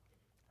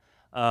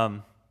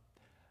 But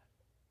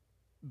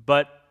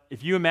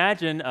if you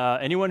imagine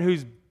anyone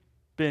who's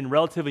been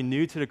relatively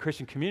new to the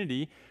Christian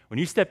community, when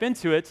you step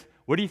into it,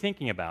 what are you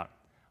thinking about?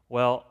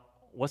 Well,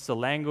 what's the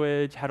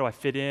language? How do I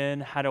fit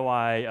in? How do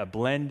I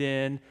blend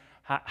in?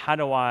 How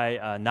do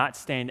I not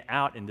stand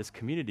out in this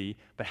community?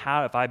 But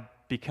how, if I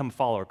become a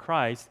follower of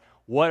Christ,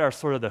 what are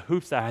sort of the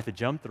hoops that I have to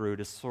jump through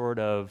to sort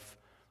of,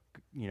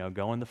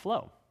 go in the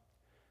flow.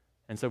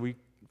 And so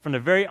from the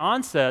very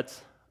onset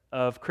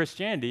of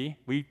Christianity,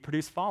 we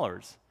produce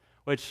followers,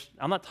 which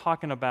I'm not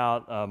talking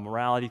about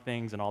morality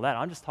things and all that.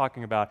 I'm just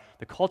talking about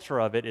the culture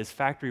of it is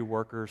factory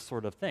worker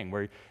sort of thing,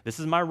 where this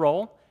is my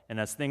role, and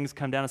as things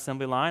come down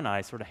assembly line,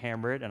 I sort of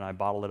hammer it and I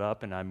bottle it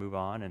up and I move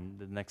on and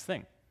the next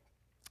thing.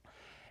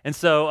 And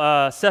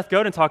so Seth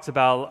Godin talks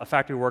about a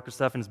factory worker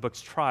stuff in his book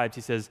Tribes.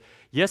 He says,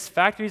 yes,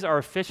 factories are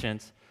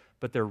efficient,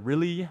 but the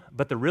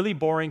really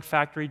boring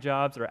factory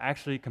jobs are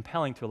actually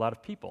compelling to a lot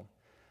of people.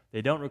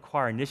 They don't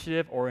require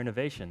initiative or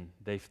innovation.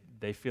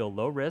 They feel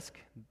low risk.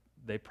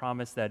 They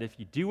promise that if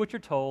you do what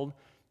you're told,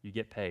 you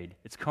get paid.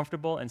 It's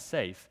comfortable and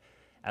safe.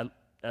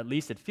 At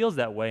least it feels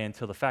that way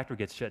until the factory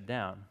gets shut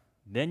down.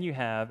 Then you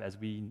have, as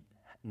we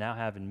now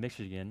have in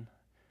Michigan,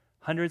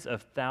 hundreds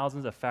of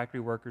thousands of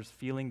factory workers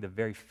feeling the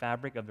very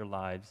fabric of their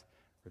lives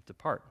ripped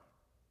apart.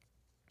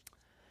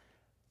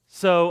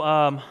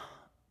 So,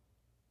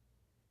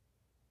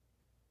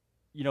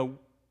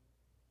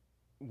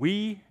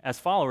 we as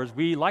followers,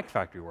 we like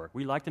factory work.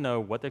 We like to know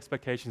what the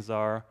expectations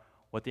are,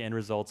 what the end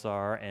results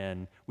are,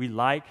 and we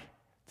like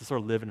to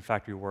sort of live in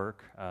factory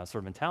work sort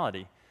of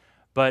mentality.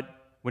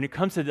 But when it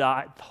comes to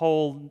the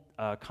whole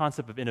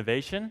concept of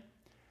innovation,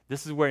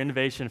 this is where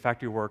innovation and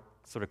factory work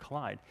sort of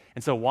collide.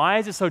 And so why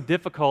is it so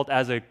difficult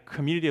as a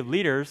community of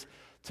leaders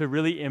to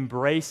really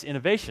embrace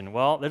innovation?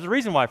 Well, there's a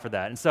reason why for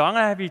that. And so I'm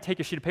going to have you take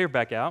your sheet of paper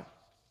back out.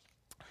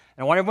 And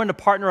I want everyone to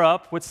partner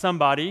up with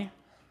somebody,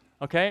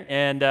 okay?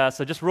 And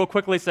so just real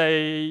quickly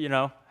say,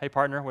 hey,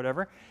 partner,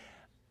 whatever.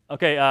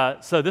 Okay,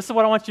 so this is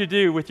what I want you to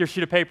do with your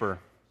sheet of paper.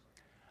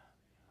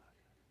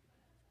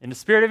 In the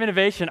spirit of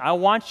innovation, I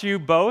want you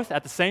both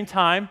at the same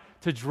time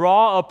to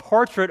draw a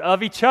portrait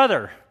of each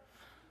other.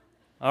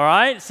 All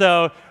right?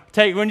 So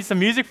we need some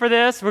music for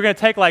this. We're going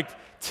to take like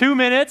 2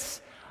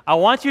 minutes. I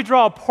want you to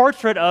draw a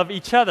portrait of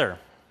each other.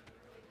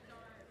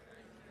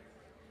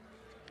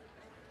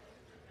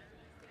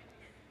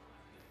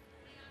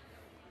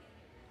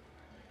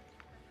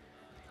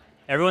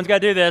 Everyone's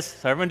got to do this.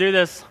 So everyone do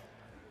this.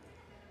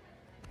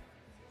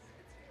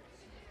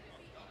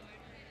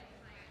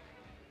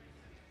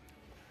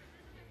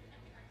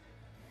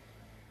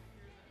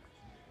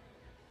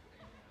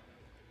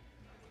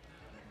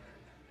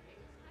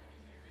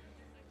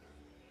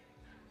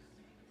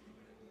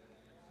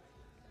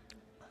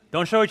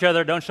 Don't show each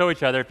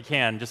other if you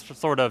can. Just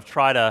sort of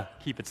try to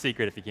keep it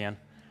secret if you can.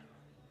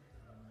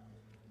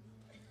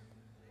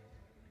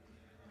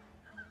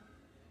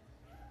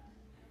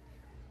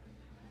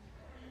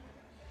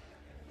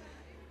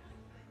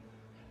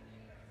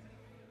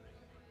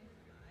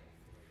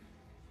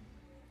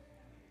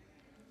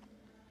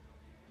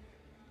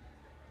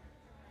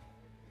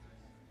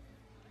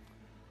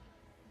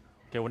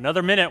 Okay, well,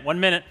 another minute, 1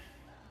 minute.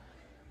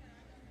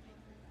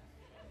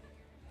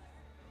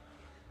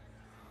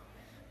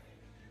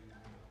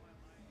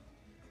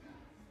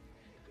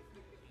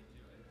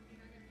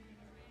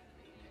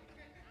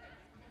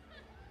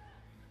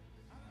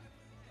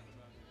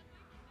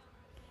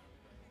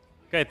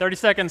 Okay, 30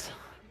 seconds.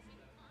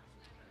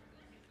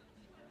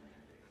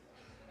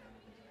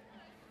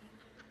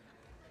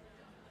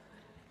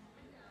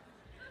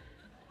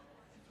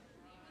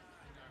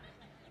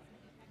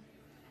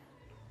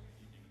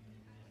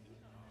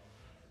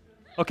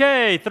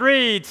 Okay,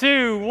 3,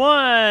 2,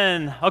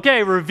 1.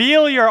 Okay,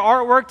 reveal your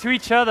artwork to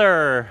each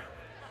other.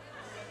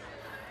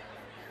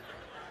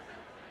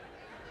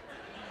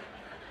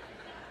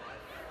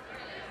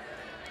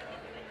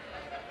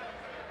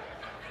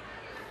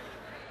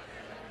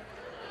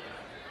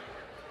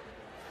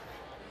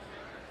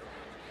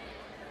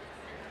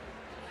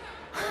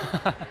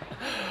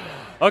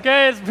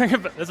 Okay,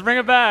 let's bring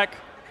it back.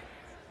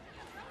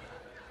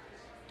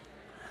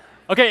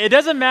 Okay, it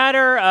doesn't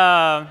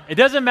matter. It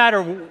doesn't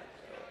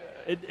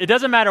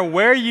matter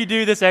where you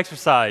do this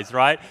exercise,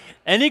 right?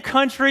 Any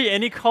country,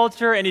 any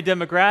culture, any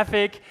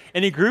demographic,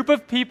 any group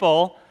of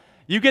people,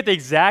 you get the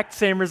exact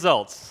same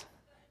results.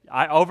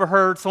 I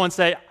overheard someone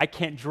say, "I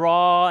can't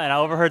draw," and I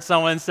overheard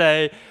someone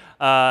say,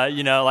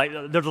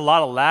 there's a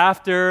lot of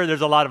laughter,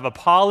 there's a lot of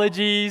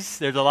apologies,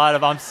 there's a lot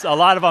of I'm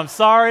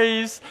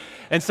sorries,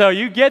 and so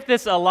you get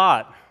this a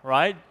lot,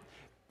 right?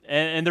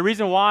 And the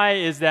reason why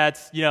is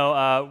that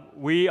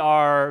we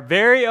are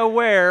very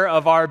aware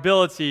of our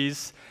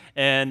abilities,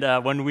 and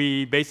when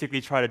we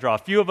basically try to draw, a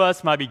few of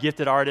us might be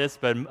gifted artists,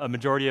 but a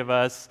majority of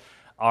us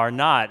are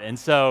not, and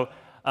so.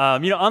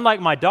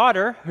 Unlike my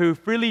daughter, who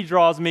freely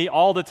draws me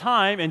all the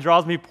time and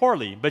draws me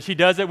poorly, but she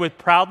does it with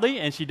proudly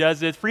and she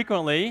does it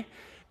frequently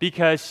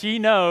because she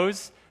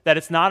knows that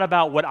it's not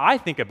about what I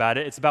think about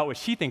it, it's about what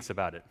she thinks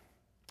about it.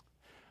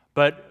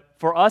 But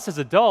for us as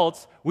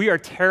adults, we are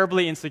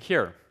terribly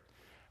insecure.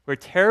 We're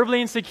terribly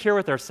insecure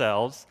with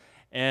ourselves,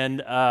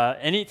 and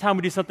anytime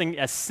we do something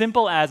as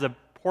simple as a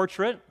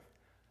portrait,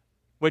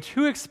 which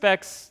who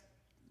expects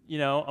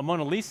a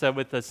Mona Lisa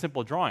with a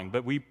simple drawing,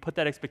 but we put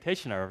that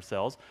expectation on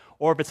ourselves.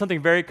 Or if it's something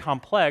very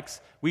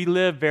complex, we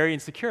live very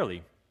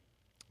insecurely.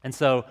 And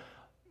so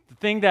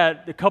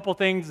a couple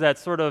things that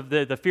sort of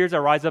the fears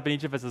that rise up in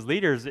each of us as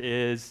leaders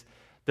is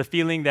the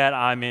feeling that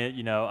I'm,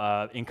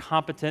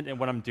 incompetent in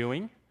what I'm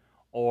doing,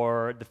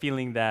 or the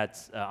feeling that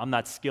I'm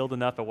not skilled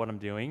enough at what I'm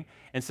doing.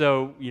 And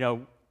so,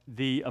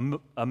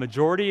 a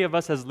majority of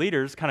us as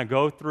leaders kind of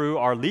go through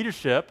our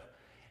leadership,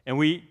 and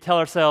we tell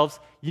ourselves,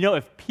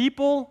 if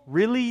people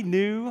really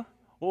knew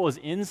what was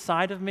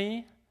inside of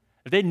me,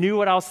 if they knew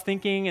what I was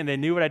thinking, and they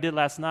knew what I did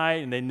last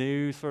night, and they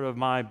knew sort of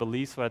my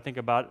beliefs, what I think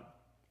about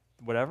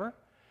whatever,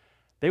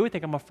 they would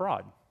think I'm a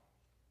fraud.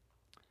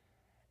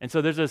 And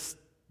so there's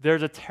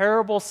a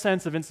terrible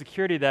sense of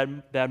insecurity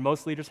that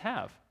most leaders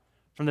have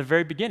from the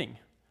very beginning.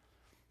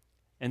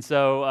 And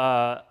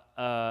so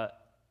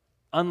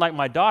unlike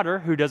my daughter,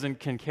 who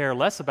can care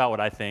less about what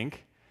I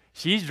think,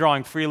 she's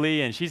drawing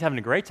freely and she's having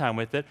a great time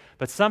with it,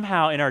 but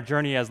somehow in our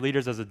journey as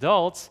leaders, as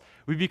adults,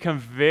 we become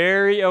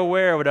very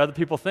aware of what other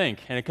people think,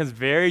 and it becomes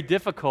very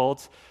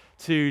difficult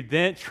to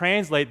then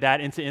translate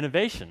that into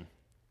innovation.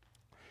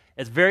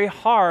 It's very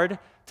hard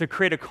to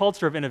create a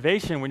culture of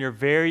innovation when you're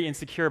very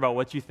insecure about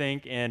what you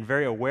think and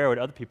very aware of what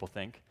other people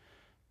think.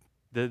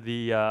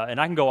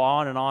 And I can go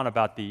on and on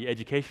about the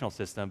educational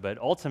system, but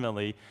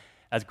ultimately,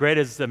 as great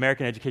as the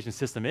American education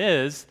system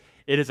is,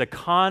 it is a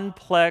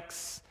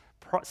complex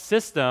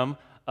system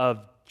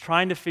of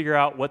trying to figure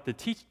out what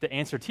the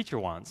answer teacher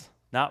wants,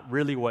 not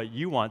really what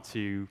you want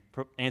to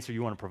answer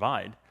you want to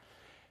provide.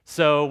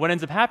 So what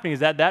ends up happening is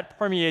that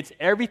permeates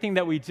everything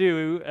that we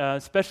do,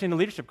 especially in the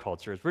leadership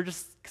cultures. We're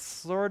just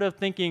sort of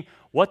thinking,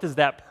 what does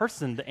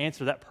the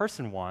answer that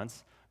person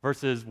wants,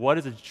 versus what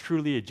is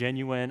truly a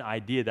genuine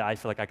idea that I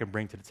feel like I can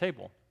bring to the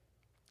table.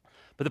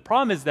 But the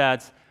problem is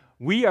that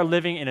we are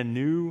living in a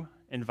new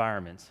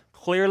environment,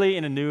 clearly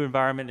in a new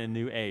environment, in a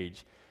new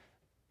age.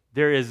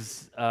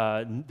 There's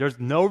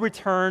no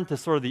return to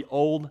sort of the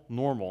old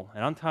normal.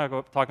 And I'm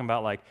talking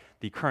about like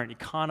the current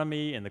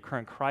economy and the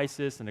current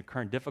crisis and the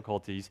current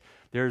difficulties.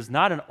 There's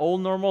not an old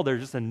normal,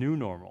 there's just a new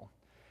normal.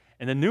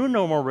 And the new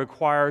normal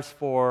requires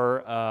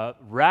for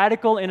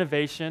radical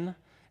innovation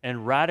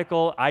and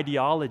radical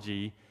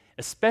ideology,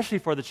 especially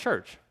for the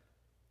church.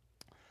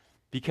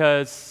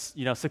 Because,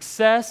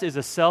 success is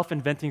a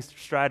self-inventing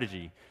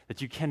strategy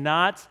that you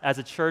cannot, as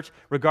a church,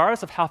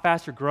 regardless of how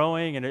fast you're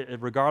growing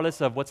and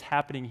regardless of what's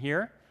happening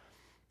here,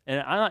 and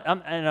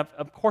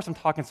of course I'm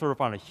talking sort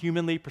of on a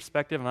humanly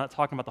perspective, I'm not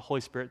talking about the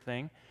Holy Spirit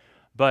thing,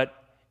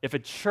 but if a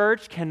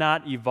church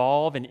cannot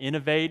evolve and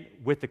innovate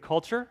with the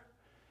culture,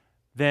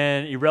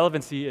 then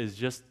irrelevancy is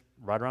just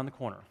right around the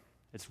corner.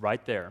 It's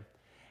right there.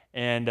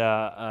 And,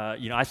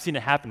 I've seen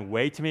it happen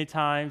way too many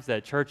times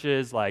that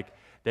churches,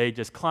 they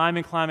just climb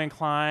and climb and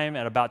climb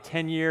at about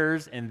 10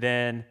 years, and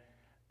then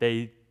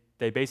they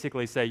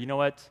basically say, you know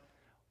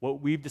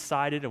what we've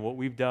decided and what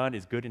we've done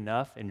is good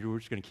enough, and we're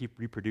just going to keep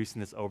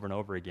reproducing this over and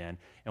over again.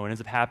 And what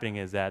ends up happening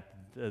is that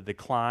the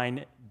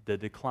decline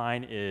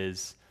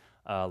is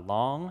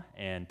long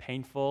and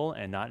painful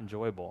and not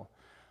enjoyable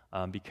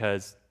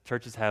because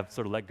churches have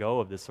sort of let go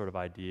of this sort of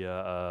idea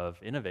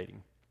of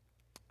innovating.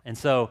 And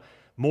so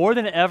more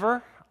than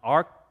ever,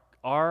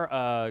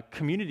 our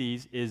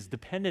communities is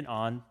dependent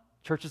on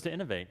churches to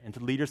innovate and to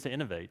leaders to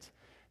innovate,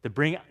 to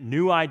bring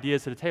new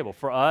ideas to the table.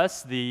 For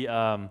us, in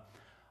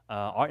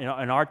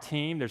our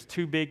team, there's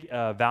two big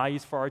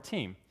values for our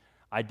team: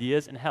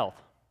 ideas and health.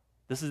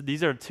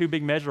 These are two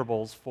big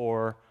measurables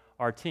for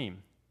our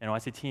team. And when I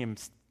say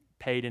teams,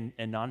 paid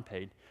and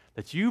non-paid,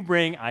 that you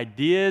bring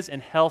ideas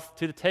and health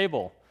to the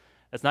table.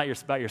 It's not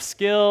about your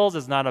skills.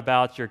 It's not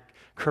about your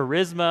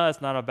charisma.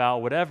 It's not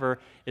about whatever.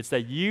 It's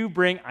that you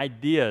bring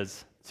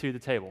ideas to the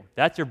table.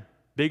 That's your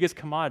biggest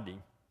commodity.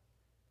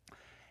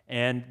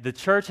 And the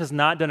church has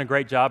not done a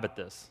great job at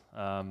this.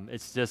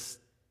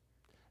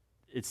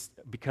 It's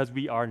because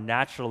we are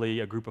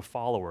naturally a group of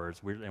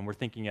followers, and we're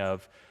thinking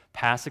of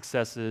past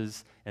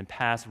successes and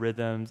past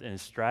rhythms and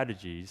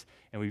strategies,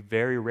 and we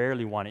very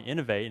rarely want to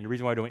innovate. And the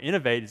reason why we don't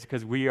innovate is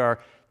because we are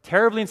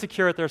terribly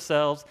insecure with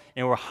ourselves,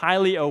 and we're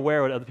highly aware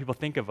of what other people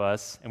think of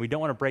us, and we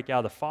don't want to break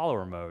out of the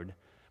follower mode.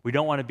 We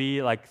don't want to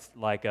be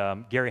like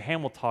Gary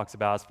Hamel talks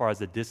about as far as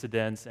the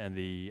dissidents and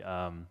the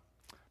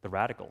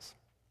radicals.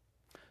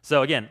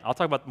 So again, I'll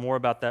talk more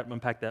about that,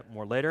 unpack that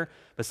more later.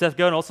 But Seth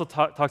Godin also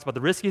talks about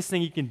the riskiest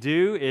thing you can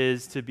do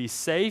is to be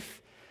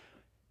safe,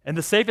 and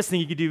the safest thing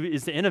you can do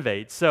is to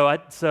innovate. So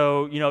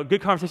a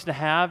good conversation to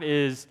have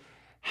is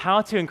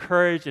how to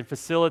encourage and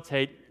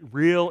facilitate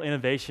real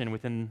innovation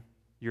within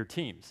your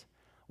teams,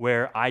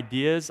 where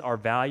ideas are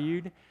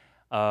valued,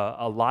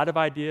 a lot of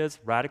ideas,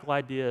 radical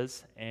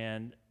ideas,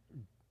 and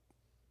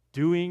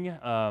doing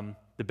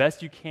the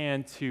best you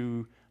can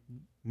to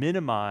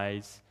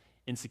minimize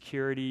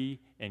insecurity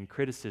and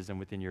criticism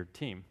within your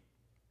team.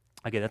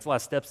 Okay, that's a lot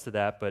of steps to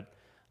that, but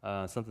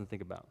something to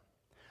think about.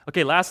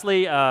 Okay,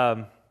 lastly, how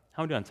am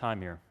I doing on time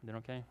here? Doing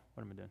okay?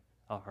 What am I doing?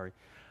 I'll hurry.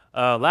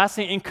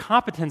 Lastly,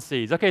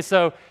 incompetencies. Okay,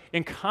 so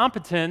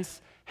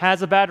incompetence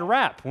has a bad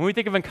rap. When we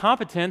think of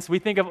incompetence, we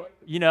think of,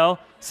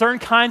 certain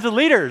kinds of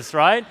leaders,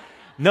 right?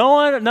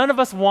 None of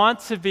us want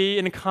to be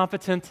an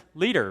incompetent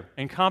leader,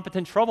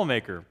 incompetent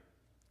troublemaker.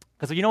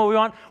 Because you know what we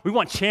want? We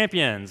want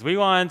champions. We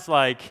want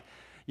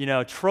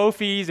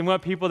trophies, and we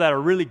want people that are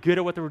really good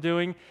at what they're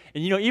doing.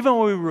 And even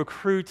when we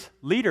recruit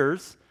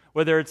leaders,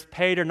 whether it's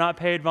paid or not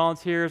paid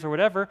volunteers or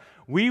whatever,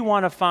 we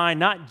want to find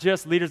not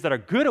just leaders that are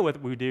good at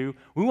what we do,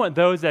 we want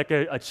those that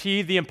can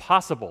achieve the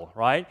impossible,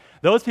 right?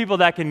 Those people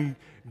that can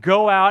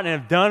go out and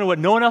have done what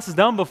no one else has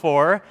done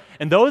before,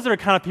 and those are the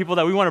kind of people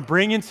that we want to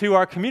bring into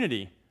our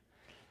community.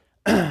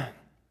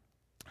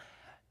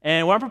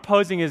 And what I'm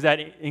proposing is that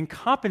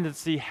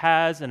incompetency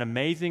has an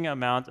amazing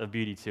amount of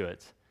beauty to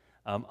it.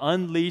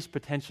 Unleashed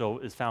potential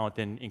is found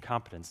within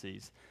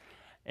incompetencies.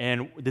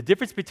 And the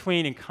difference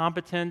between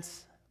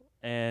competence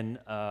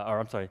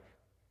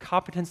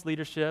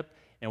leadership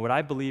and what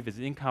I believe is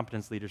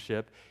incompetence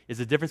leadership is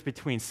the difference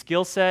between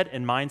skill set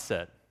and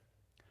mindset.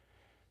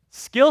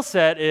 Skill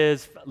set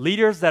is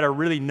leaders that are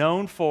really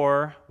known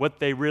for what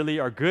they really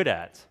are good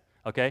at.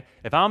 Okay,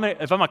 if I'm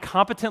a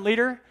competent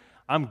leader,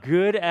 I'm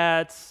good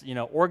at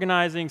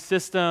organizing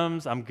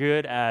systems. I'm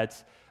good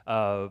at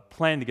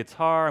playing the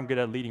guitar. I'm good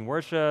at leading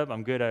worship.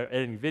 I'm good at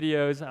editing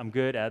videos. I'm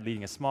good at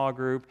leading a small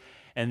group.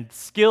 And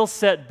skill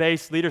set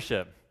based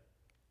leadership.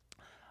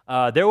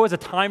 There was a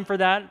time for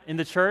that in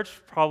the church,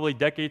 probably a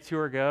decade or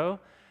two ago.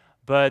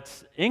 But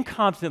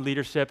incompetent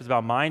leadership is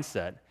about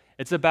mindset.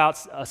 It's about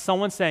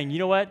someone saying, you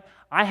know what?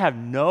 I have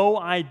no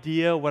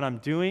idea what I'm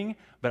doing,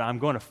 but I'm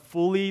going to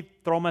fully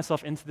throw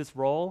myself into this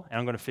role, and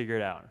I'm going to figure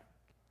it out.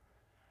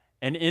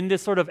 And in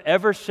this sort of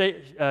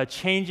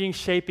ever-changing,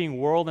 shaping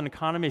world and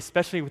economy,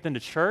 especially within the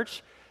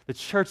church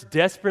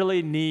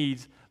desperately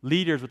needs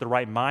leaders with the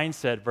right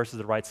mindset versus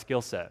the right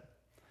skill set.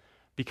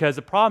 Because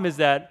the problem is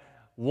that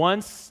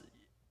once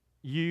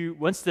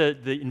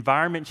the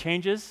environment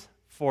changes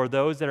for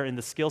those that are in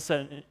the skill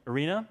set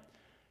arena,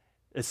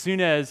 as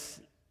soon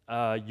as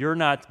you're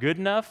not good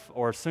enough,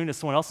 or as soon as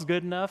someone else is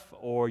good enough,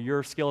 or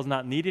your skill is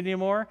not needed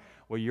anymore,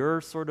 well,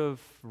 your sort of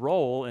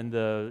role in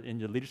the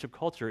leadership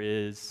culture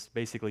is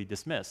basically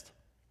dismissed.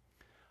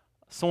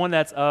 Someone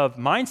that's of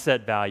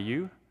mindset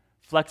value,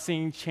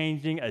 flexing,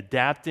 changing,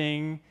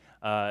 adapting,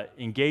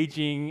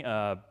 engaging,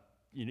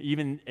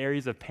 even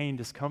areas of pain,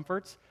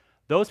 discomforts,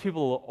 those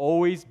people will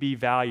always be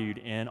valued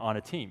on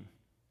a team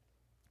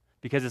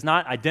because it's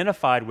not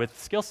identified with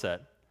skill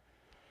set.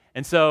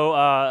 And so,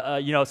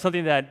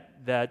 something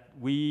that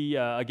we,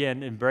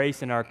 again,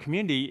 embrace in our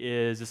community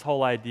is this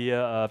whole idea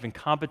of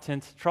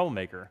incompetent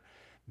troublemaker,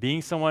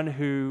 being someone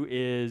who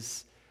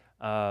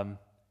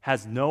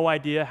has no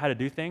idea how to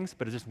do things,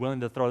 but is just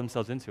willing to throw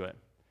themselves into it,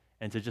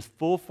 and to just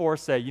full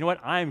force say, you know what,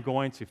 I'm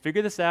going to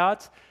figure this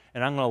out,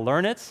 and I'm going to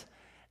learn it.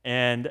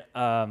 And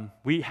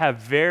we have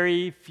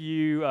very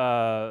few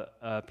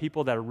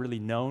people that are really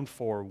known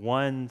for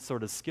one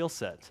sort of skill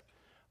set,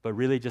 but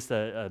really just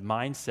a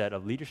mindset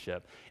of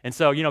leadership. And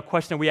so, a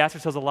question we ask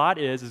ourselves a lot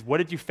is what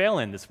did you fail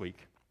in this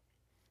week?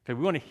 Because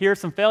we want to hear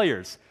some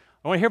failures.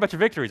 I want to hear about your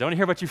victories. I want to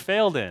hear what you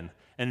failed in,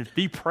 and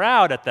be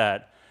proud at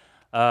that.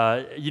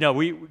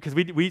 Because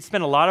we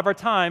spend a lot of our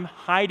time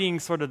hiding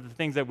sort of the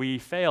things that we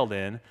failed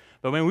in,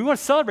 but when we want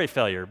to celebrate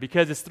failure,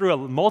 because it's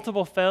through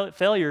multiple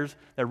failures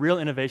that real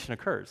innovation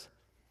occurs.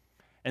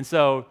 And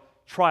so,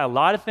 try a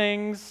lot of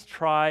things,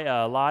 try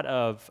a lot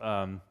of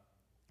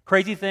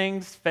crazy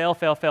things,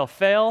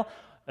 fail.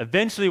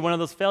 Eventually, one of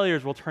those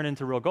failures will turn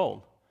into real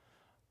gold.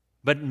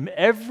 But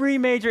every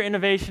major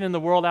innovation in the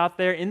world out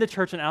there, in the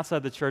church and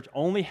outside the church,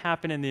 only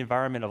happen in the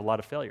environment of a lot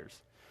of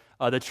failures.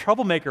 The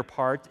troublemaker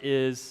part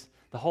is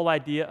the whole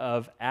idea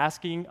of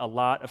asking a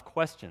lot of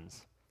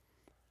questions,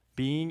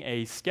 being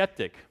a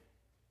skeptic,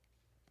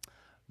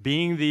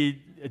 being the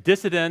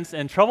dissident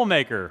and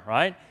troublemaker,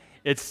 right?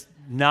 It's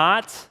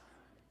not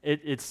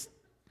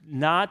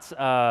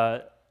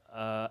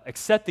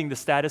accepting the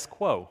status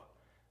quo.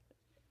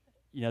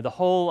 The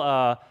whole,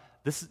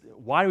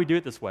 why do we do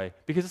it this way?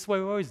 Because this is the way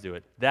we always do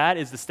it. That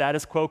is the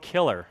status quo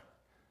killer,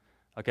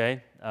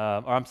 okay?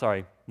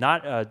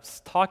 Not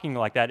talking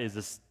like that is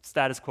the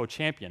status quo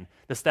champion.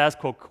 The status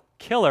quo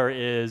killer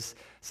is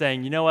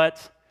saying, you know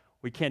what,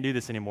 we can't do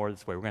this anymore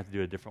this way. We're going to have to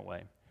do it a different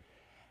way.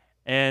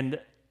 And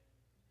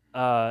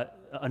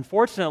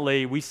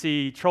unfortunately, we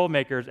see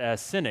troublemakers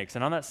as cynics.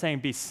 And I'm not saying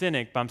be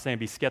cynic, but I'm saying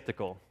be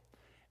skeptical.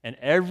 And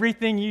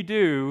everything you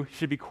do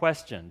should be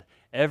questioned.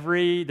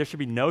 There should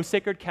be no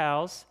sacred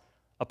cows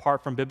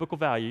apart from biblical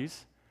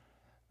values.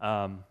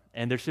 And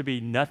there should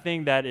be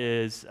nothing that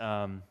is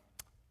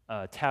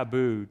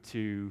taboo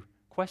to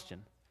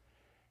question.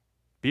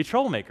 Be a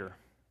troublemaker.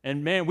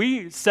 And man,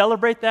 we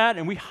celebrate that,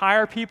 and we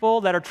hire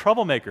people that are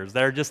troublemakers,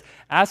 that are just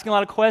asking a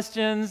lot of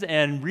questions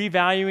and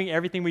revaluing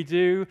everything we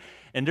do.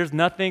 And there's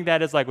nothing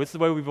that is like, well, this is the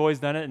way we've always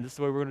done it, and this is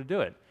the way we're going to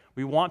do it.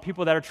 We want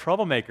people that are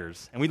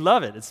troublemakers, and we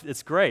love it.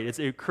 It's great.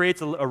 It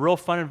creates a real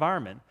fun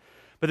environment.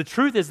 But the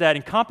truth is that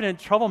incompetent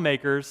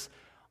troublemakers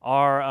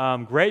are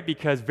great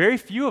because very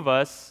few of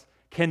us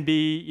can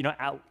be,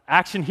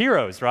 action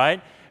heroes,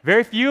 right?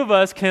 Very few of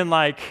us can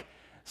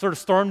sort of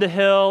storm the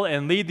hill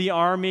and lead the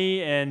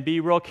army and be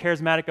real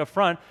charismatic up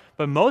front.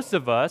 But most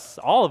of us,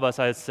 all of us,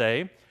 I'd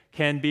say,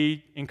 can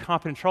be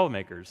incompetent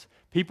troublemakers.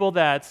 People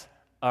that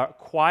are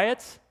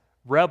quiet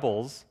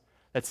rebels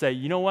that say,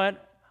 you know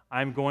what,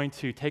 I'm going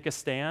to take a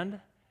stand.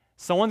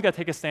 Someone's got to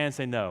take a stand and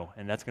say no,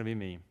 and that's going to be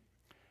me.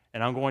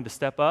 And I'm going to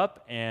step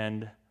up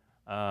and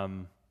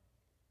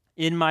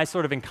in my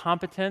sort of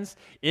incompetence,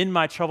 in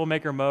my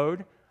troublemaker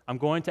mode, I'm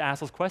going to ask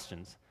those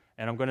questions.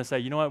 And I'm going to say,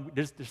 you know what,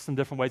 there's some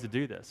different ways to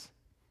do this.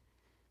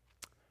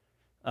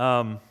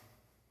 A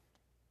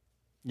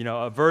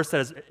verse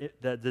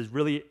that has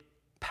really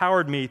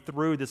powered me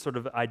through this sort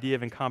of idea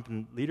of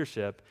incompetent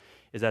leadership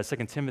is that 2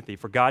 Timothy,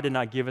 for God did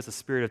not give us a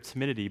spirit of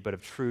timidity, but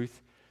of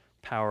truth,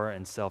 power,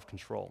 and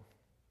self-control.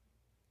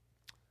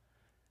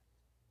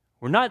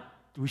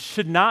 We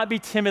should not be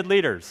timid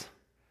leaders.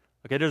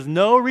 Okay, there's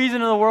no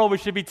reason in the world we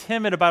should be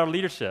timid about our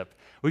leadership.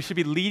 We should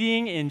be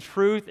leading in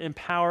truth and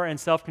power and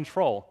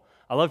self-control.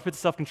 I love to put the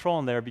self-control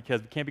in there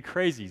because we can't be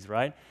crazies,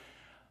 right?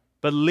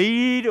 But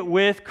lead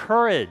with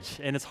courage,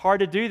 and it's hard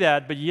to do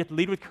that, but you have to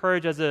lead with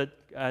courage as an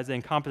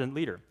incompetent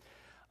leader.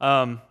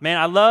 Man,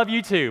 I love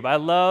YouTube.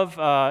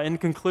 In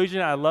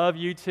conclusion, I love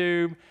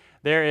YouTube.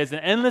 There is an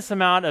endless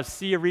amount of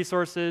sea of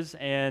resources,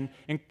 and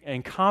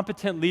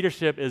incompetent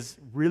leadership is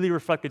really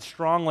reflected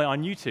strongly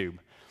on YouTube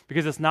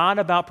because it's not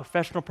about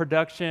professional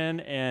production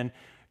and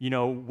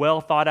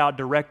well thought out,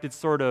 directed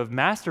sort of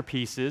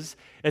masterpieces.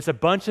 It's a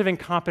bunch of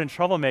incompetent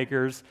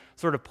troublemakers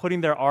sort of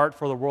putting their art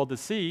for the world to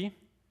see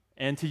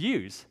and to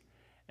use.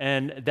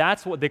 And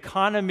that's what the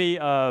economy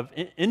of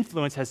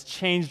influence has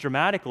changed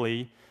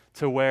dramatically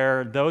to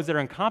where those that are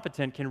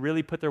incompetent can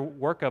really put their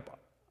work up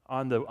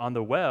on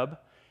the web,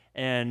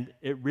 and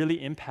it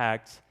really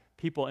impacts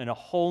people in a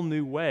whole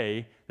new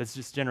way that's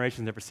just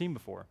generations never seen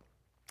before.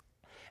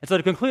 And so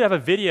to conclude, I have a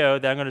video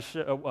that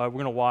we're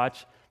going to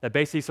watch that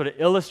basically sort of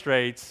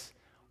illustrates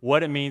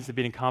what it means to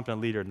be an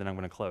incompetent leader, and then I'm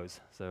going to close.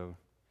 So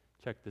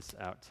check this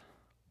out.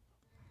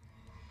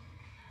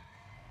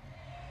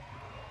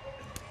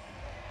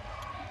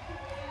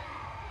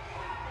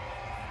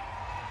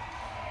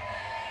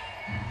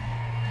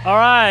 All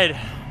right,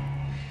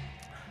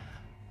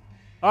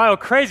 well,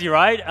 crazy,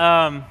 right?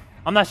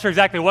 I'm not sure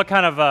exactly what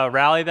kind of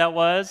rally that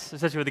was,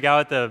 especially with the guy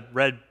with the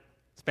red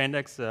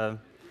spandex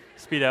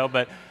Speedo,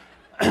 but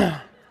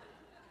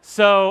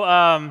so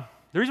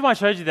the reason why I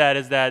showed you that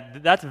is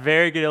that that's a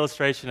very good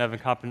illustration of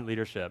incompetent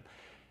leadership.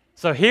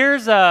 So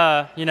here's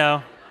Brad,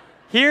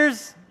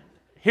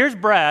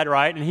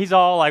 right? And he's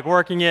all like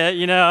working it,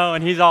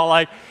 and he's all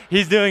like,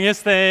 he's doing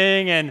his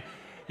thing, and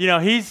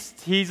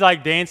he's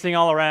like dancing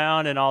all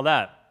around and all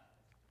that.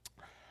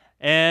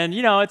 And,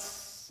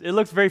 it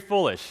looks very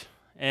foolish.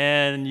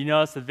 And you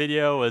notice the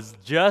video was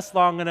just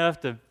long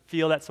enough to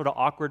feel that sort of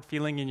awkward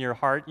feeling in your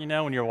heart,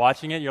 when you're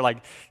watching it. You're like,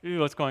 ooh,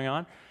 what's going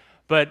on?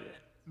 But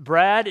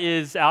Brad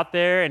is out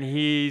there, and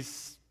he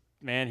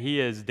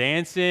is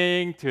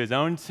dancing to his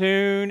own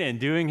tune and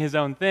doing his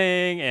own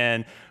thing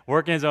and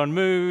working his own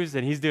moves,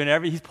 and he's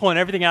pulling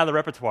everything out of the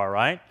repertoire,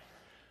 right?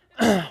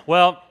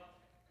 Well,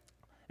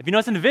 if you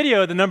notice in the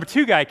video, the number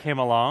 2 guy came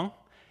along,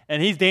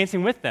 and he's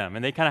dancing with them,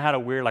 and they kind of had a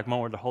weird moment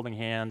where they're holding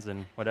hands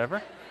and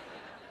whatever.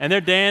 And they're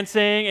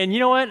dancing, and you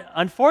know what?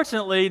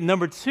 Unfortunately,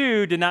 number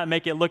 2 did not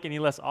make it look any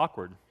less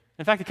awkward.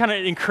 In fact, it kind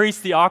of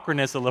increased the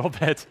awkwardness a little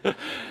bit.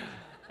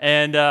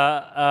 And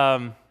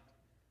it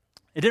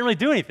didn't really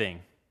do anything.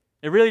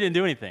 It really didn't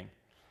do anything.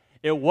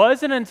 It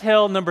wasn't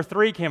until number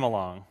 3 came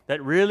along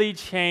that really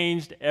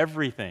changed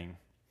everything.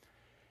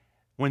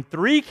 When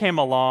 3 came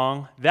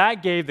along,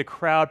 that gave the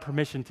crowd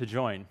permission to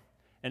join,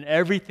 and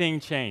everything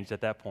changed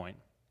at that point.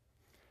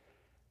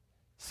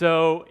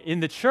 So in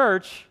the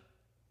church,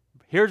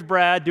 here's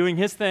Brad doing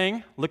his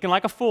thing, looking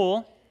like a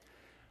fool.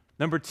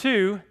 Number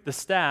 2, the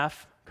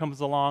staff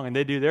comes along and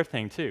they do their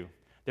thing too.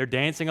 They're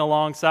dancing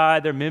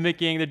alongside, they're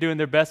mimicking, they're doing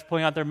their best,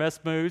 pulling out their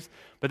best moves,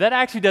 but that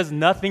actually does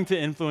nothing to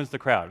influence the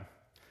crowd.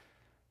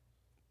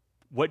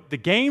 What the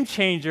game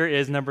changer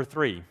is number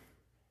 3.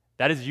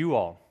 That is you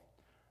all.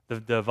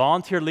 The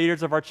volunteer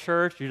leaders of our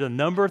church, you're the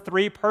number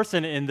 3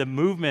 person in the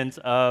movement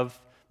to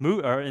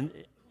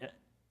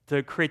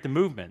create the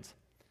movement.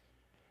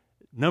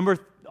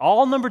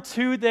 All number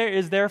 2 there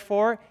is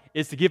for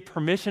is to give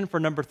permission for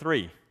number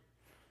 3.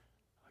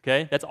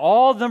 Okay? That's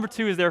all number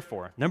 2 is there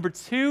for. Number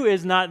 2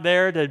 is not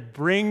there to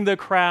bring the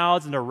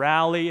crowds and to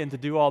rally and to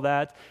do all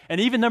that.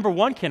 And even number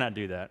 1 cannot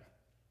do that.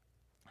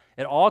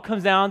 It all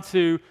comes down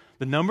to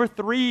the number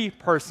 3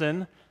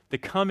 person to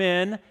come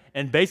in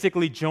and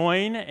basically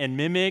join and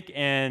mimic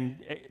and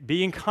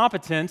be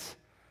incompetent.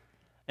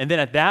 And then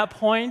at that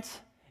point,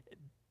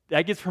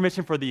 that gives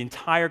permission for the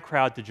entire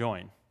crowd to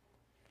join.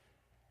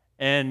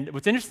 And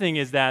what's interesting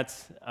is that,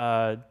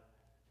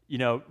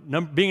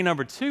 being a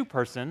number 2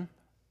 person,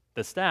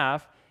 the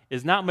staff,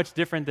 is not much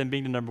different than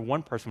being the number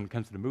 1 person when it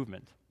comes to the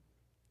movement.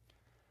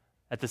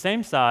 At the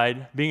same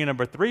side, being a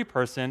number 3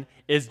 person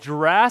is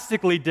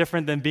drastically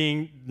different than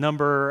being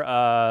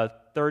number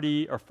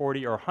 30 or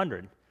 40 or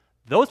 100.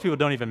 Those people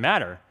don't even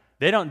matter.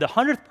 The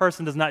 100th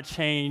person does not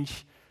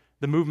change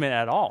the movement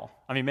at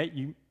all. I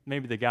mean,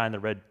 maybe the guy in the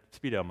red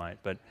Speedo might,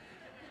 but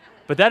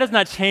that does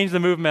not change the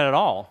movement at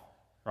all.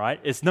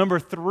 Right? It's number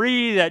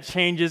 3 that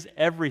changes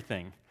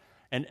everything.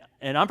 And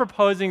I'm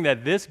proposing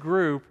that this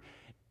group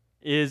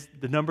is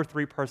the number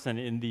 3 person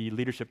in the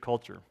leadership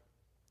culture.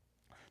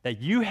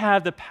 That you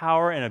have the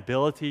power and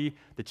ability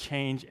to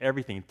change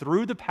everything.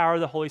 Through the power of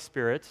the Holy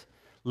Spirit,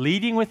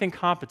 leading with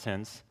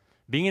incompetence,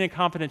 being an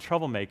incompetent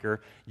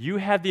troublemaker, you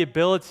have the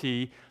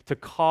ability to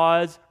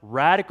cause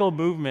radical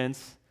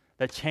movements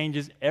that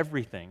changes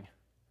everything.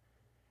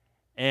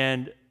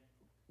 And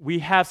we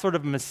have sort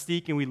of a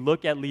mystique, and we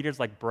look at leaders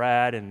like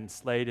Brad and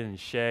Slade and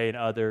Shay and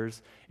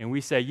others, and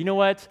we say, you know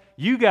what?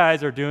 You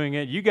guys are doing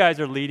it. You guys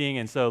are leading,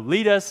 and so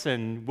lead us,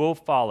 and we'll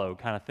follow,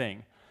 kind of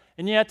thing.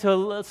 And yet,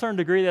 to a certain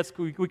degree,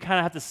 we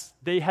kind of have to.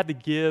 They have to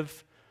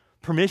give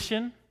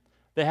permission.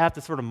 They have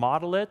to sort of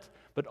model it.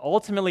 But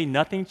ultimately,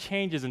 nothing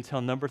changes until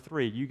number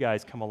 3. You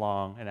guys come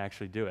along and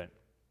actually do it.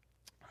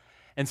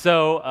 And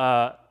so,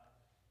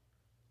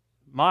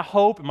 my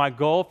hope and my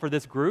goal for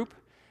this group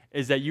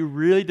is that you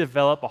really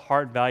develop a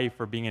heart value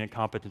for being an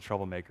incompetent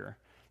troublemaker.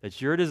 That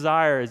your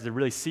desire is to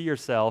really see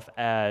yourself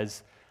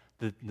as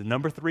the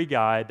number 3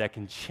 guy that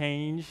can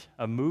change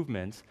a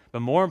movement,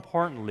 but more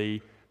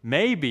importantly,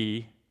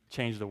 maybe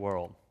change the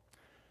world.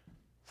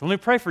 So let me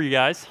pray for you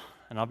guys,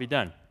 and I'll be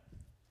done.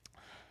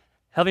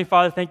 Heavenly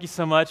Father, thank you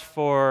so much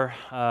for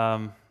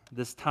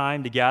this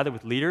time to gather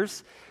with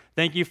leaders.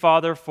 Thank you,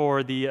 Father,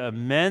 for the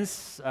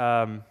immense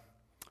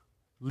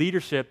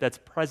leadership that's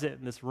present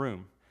in this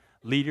room.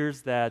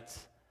 Leaders that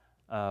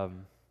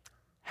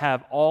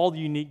have all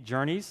unique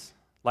journeys,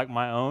 like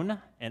my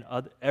own, and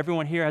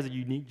everyone here has a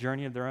unique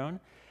journey of their own.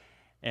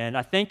 And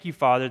I thank you,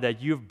 Father,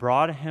 that you have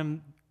brought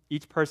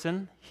each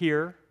person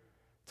here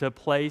to a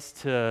place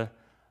to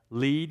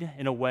lead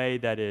in a way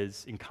that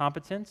is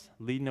incompetent,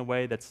 lead in a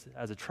way that's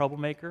as a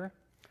troublemaker,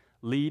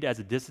 lead as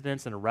a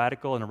dissident and a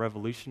radical and a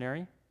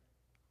revolutionary.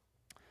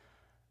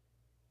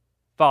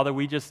 Father,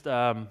 we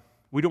don't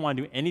want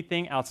to do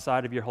anything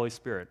outside of your Holy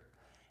Spirit.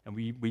 And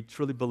we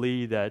truly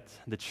believe that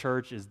the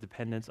church is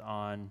dependent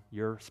on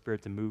your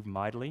Spirit to move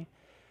mightily.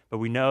 But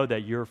we know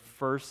that your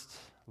first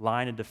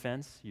line of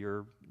defense,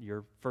 your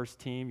first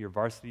team, your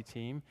varsity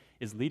team,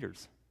 is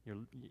leaders.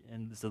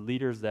 And it's the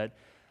leaders that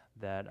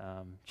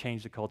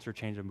change the culture,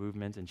 change the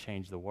movement, and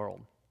change the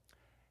world.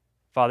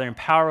 Father,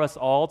 empower us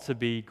all to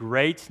be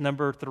great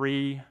number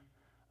 3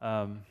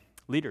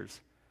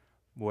 leaders,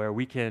 where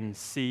we can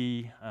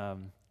see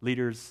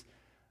leaders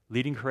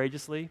leading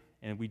courageously,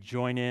 and we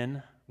join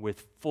in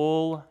with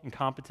full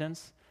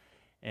incompetence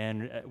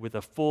and with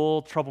a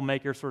full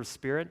troublemaker sort of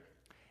spirit.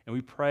 And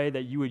we pray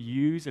that you would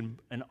use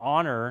and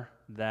honor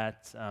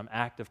that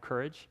act of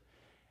courage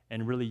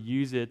and really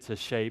use it to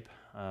shape,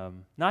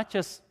 not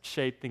just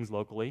shape things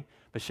locally,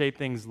 but shape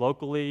things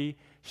locally,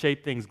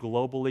 shape things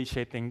globally,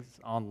 shape things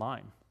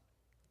online.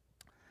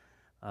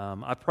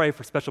 I pray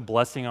for special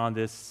blessing on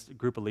this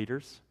group of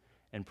leaders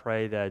and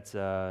pray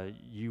that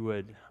you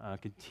would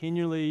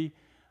continually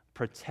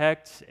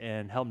protect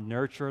and help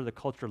nurture the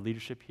culture of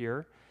leadership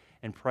here,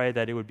 and pray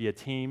that it would be a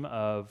team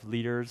of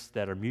leaders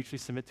that are mutually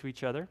submit to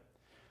each other,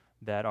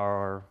 that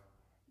are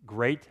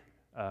great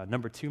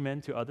number 2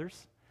 men to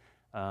others,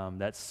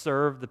 that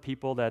serve the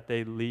people that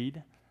they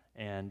lead,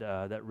 and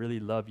that really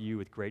love you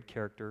with great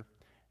character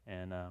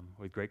and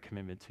with great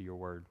commitment to your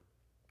word.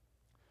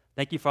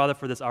 Thank you, Father,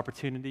 for this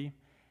opportunity,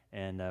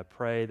 and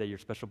pray that your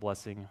special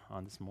blessing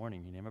on this morning.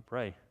 In your name I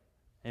pray.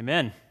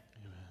 Amen.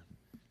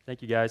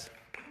 Thank you, guys.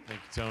 Thank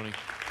you, Tony.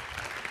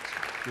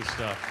 Good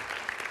stuff.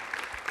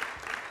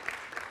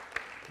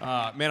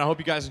 Man, I hope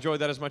you guys enjoyed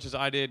that as much as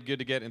I did. Good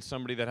to get in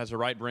somebody that has a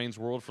right brains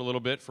world for a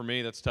little bit. For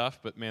me, that's tough,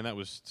 but man, that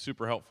was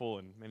super helpful.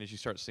 And man, as you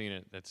start seeing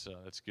it, that's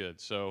good.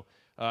 So,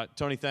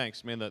 Tony,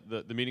 thanks, man.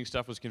 The meeting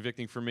stuff was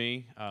convicting for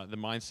me.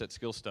 The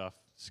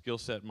skill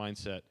set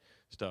mindset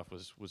stuff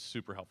was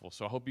super helpful.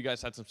 So I hope you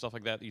guys had some stuff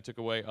like that you took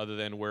away, other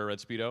than wear a red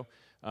Speedo.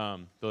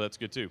 Though that's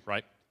good too,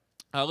 right?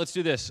 Let's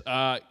do this.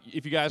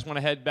 If you guys want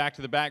to head back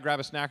to the back, grab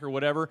a snack or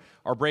whatever,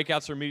 our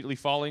breakouts are immediately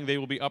following. They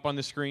will be up on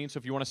the screen. So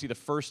if you want to see the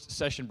first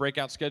session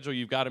breakout schedule,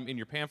 you've got them in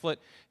your pamphlet,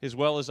 as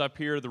well as up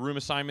here. The room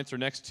assignments are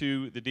next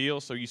to the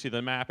deal, so you see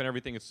the map and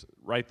everything. It's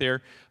right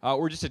there.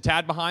 We're just a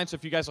tad behind, so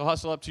if you guys will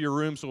hustle up to your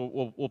rooms,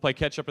 we'll play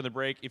catch up in the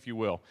break, if you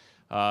will.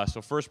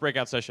 So first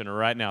breakout session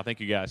right now. Thank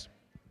you, guys.